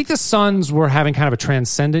 I think the Suns were having kind of a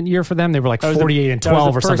transcendent year for them. They were 48 and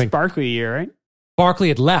 12 or something. Barkley year, right? Barkley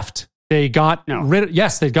had left They got No. rid of,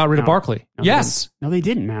 yes, they got rid of Barkley. No, Yes. they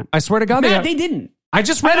didn't, Matt. I swear to God, Matt, they they didn't. I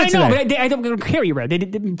just read it today. I know, but I don't care what you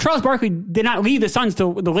read. Charles Barkley did not leave the Suns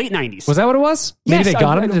till the late 90s. Was that what it was? Maybe Yes, they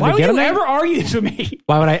got him? Did why they get him would you there? ever argue this with me?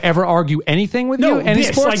 Why would I ever argue anything with you? Any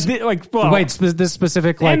this, sports? well, Wait, this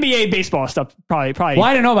specific like. NBA baseball stuff probably. Well,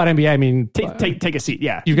 I didn't know about NBA. I mean, Take a seat.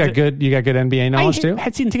 Yeah, you got good NBA knowledge too. I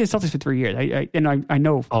had season tickets to Celtics for 3 years. I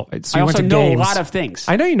know. Oh, so I you went also to know games. a lot of things.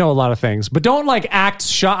 I know you know a lot of things, but don't like act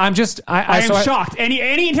shocked. I'm just. I am shocked.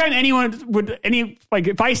 Anytime anyone would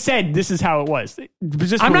if I said this is how it was,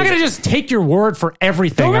 I'm not going to just take your word for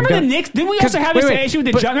everything. Don't remember the Knicks? Didn't we also have this issue with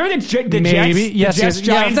the Jets? Remember the maybe, Jets? Yes,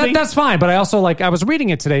 Giants thing? that's fine. But I also I was reading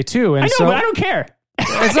it today too, and I know, but I don't care.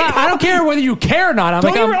 It's not, I don't care whether you care or not.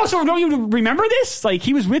 Don't you remember this? Like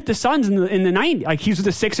he was with the Suns in the 90s. Like he was with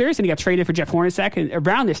the Sixers, and he got traded for Jeff Hornacek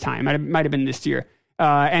around this time. Might have been this year.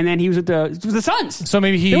 And then he was with the Suns. So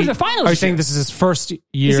maybe it was the finals. Are you saying this is his first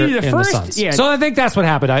year in the Suns? Yeah. So I think that's what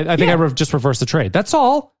happened. I think I just reversed the trade. That's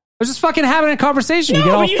all. I was just fucking having a conversation. No, you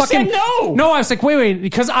get all but you fucking said no. No, I was like, wait,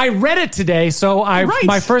 because I read it today. So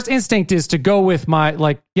my first instinct is to go with my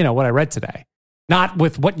what I read today. Not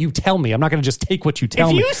with what you tell me. I'm not going to just take what you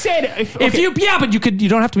tell me. If you said, but you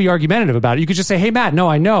don't have to be argumentative about it. You could just say, "Hey, Matt, no,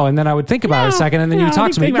 I know," and then I would think about it a second, and then you would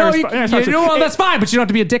talk to me. Well, that's fine, but you don't have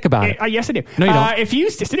to be a dick about it. Yes, I do. No, you don't.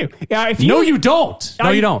 Yes, I do. No, you don't. No,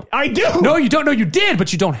 you don't. I do. No, you don't. No, you did,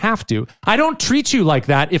 but you don't have to. I don't treat you like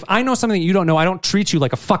that. If I know something that you don't know, I don't treat you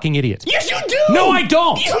like a fucking idiot. Yes, you do. No, I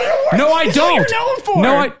don't. No, I don't. What you're known for.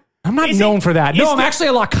 No, I'm not known for that. No, I'm actually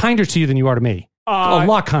a lot kinder to you than you are to me. A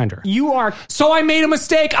lot kinder. You are. So I made a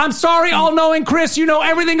mistake. I'm sorry, all-knowing Chris. You know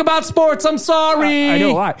everything about sports. I'm sorry. I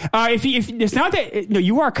know a lot. If it's not that, no,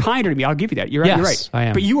 you are kinder to me. I'll give you that. You're right. I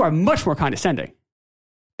am. But you are much more condescending.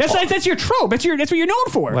 That's your trope. That's what you're known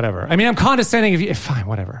for. Whatever. I mean, I'm condescending. Fine,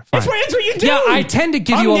 whatever. Fine. That's what you do. Yeah, I tend to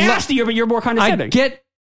give you a lot. I'm nastier, but you're more condescending.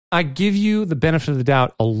 I give you the benefit of the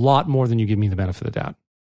doubt a lot more than you give me the benefit of the doubt.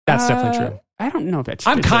 That's definitely true. I don't know if that's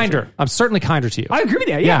I'm kinder. I'm certainly kinder to you. I agree with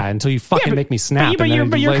that. Yeah, until you fucking make me snap. But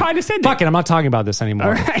you're condescending. Fuck it, I'm not talking about this anymore.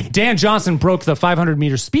 All right. Dan Johnson broke the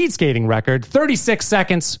 500-meter speed skating record, 36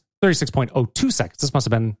 seconds, 36.02 seconds. This must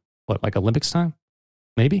have been, like Olympics time?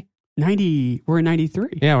 Maybe? 90. We're in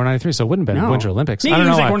 93. Yeah, we're 93, so it wouldn't have been Winter Olympics. Maybe I don't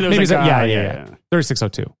know. Like one of those, maybe yeah.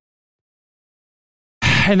 36.02.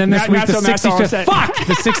 And then this week, the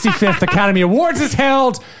 65th Academy Awards is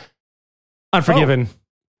held. Unforgiven.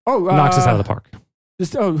 Knocks us out of the park.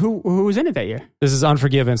 Who was in it that year? This is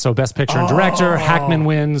Unforgiven. So Best Picture and Director. Hackman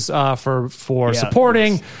wins for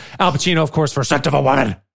supporting. Yes. Al Pacino, of course, for Scent of a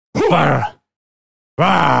Woman.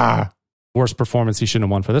 Worst performance. He shouldn't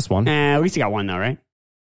have won for this one. At least he got one though, right?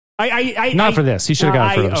 Not for this. He should have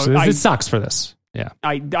got it for this. It sucks for this. Yeah.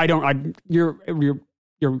 You're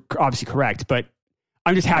obviously correct, but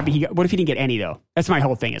I'm just happy what if he didn't get any though? That's my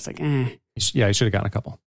whole thing. It's like, Yeah, he should have gotten a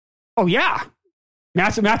couple. Oh yeah.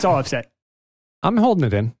 Matt's all upset. I'm holding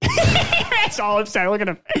it in. Matt's all upset. Look at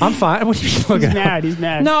him. I'm fine. What are you looking at? He's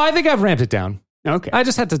mad. No, I think I've ramped it down. Okay. I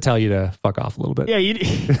just had to tell you to fuck off a little bit. Yeah,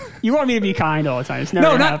 you want me to be kind all the time.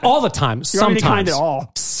 No, not all the time. Sometimes. You want me to be kind at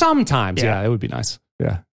all. Sometimes, yeah, it would be nice.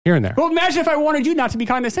 Yeah, here and there. Well, imagine if I wanted you not to be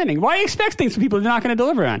condescending. Why expect things from people they're not going to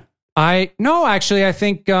deliver on? Actually, I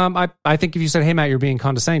think I think if you said, "Hey, Matt, you're being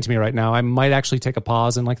condescending to me right now," I might actually take a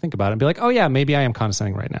pause and think about it and be like, "Oh yeah, maybe I am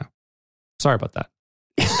condescending right now. Sorry about that."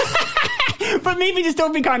 But maybe just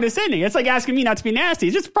don't be condescending. It's like asking me not to be nasty.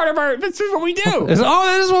 It's just part of this is what we do. That is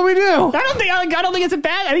what we do. I don't think it's a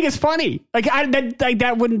bad. I think it's funny.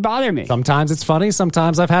 That wouldn't bother me. Sometimes it's funny.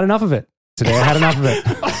 Sometimes I've had enough of it. Today I had enough of it.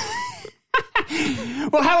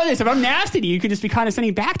 Well, how about this? If I'm nasty to you, you could just be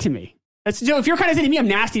condescending back to me. If you're condescending to me, I'm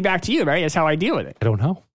nasty back to you, right? That's how I deal with it. I don't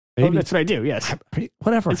know. Well, that's what I do. Yes.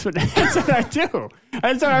 Whatever. That's what I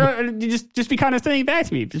do. Just be condescending back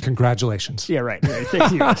to me. Congratulations. Yeah, right.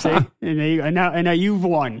 Thank you. See? And now you've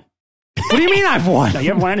won. What do you mean I've won? No, you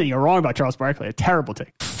haven't won anything. You're wrong about Charles Barkley. A terrible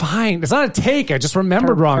take. Fine. It's not a take. I just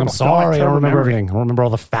remembered wrong. I'm sorry. I don't remember everything. I don't remember all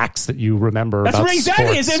the facts that you remember about sports. That's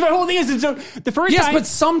what exactly. My whole thing is so the first time. Yes, but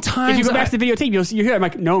sometimes if you go back to the videotape, you hear I'm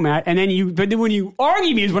like, no, Matt, and then when you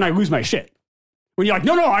argue me is when I lose my shit. When you're like,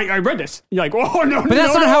 no, I read this. You're like, oh no, but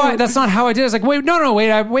that's not how I did it. It's like, wait,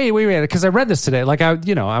 wait, because I read this today. Like I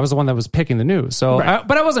was the one that was picking the news. So, right.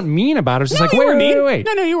 But I wasn't mean about it. It was just wait.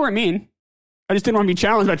 No, you weren't mean. I just didn't want to be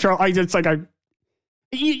challenged by Charles. Like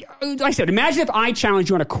I said, imagine if I challenged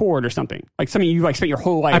you on a chord or something, like something you spent your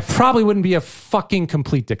whole life. I probably wouldn't be a fucking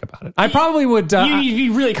complete dick about it. I probably would. You'd be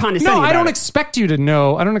really condescending. No, I don't expect you to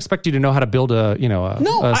know. I don't expect you to know how to build a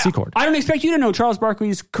C chord. I don't expect you to know Charles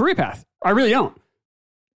Barkley's career path. I really don't.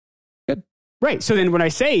 Good. Right. So then when I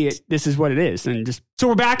say it, this is what it is. And just so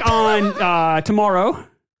we're back on tomorrow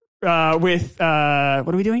with what are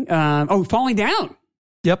we doing? Falling Down.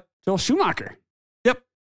 Yep. Joel Schumacher. Yep.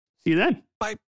 See you then. Bye.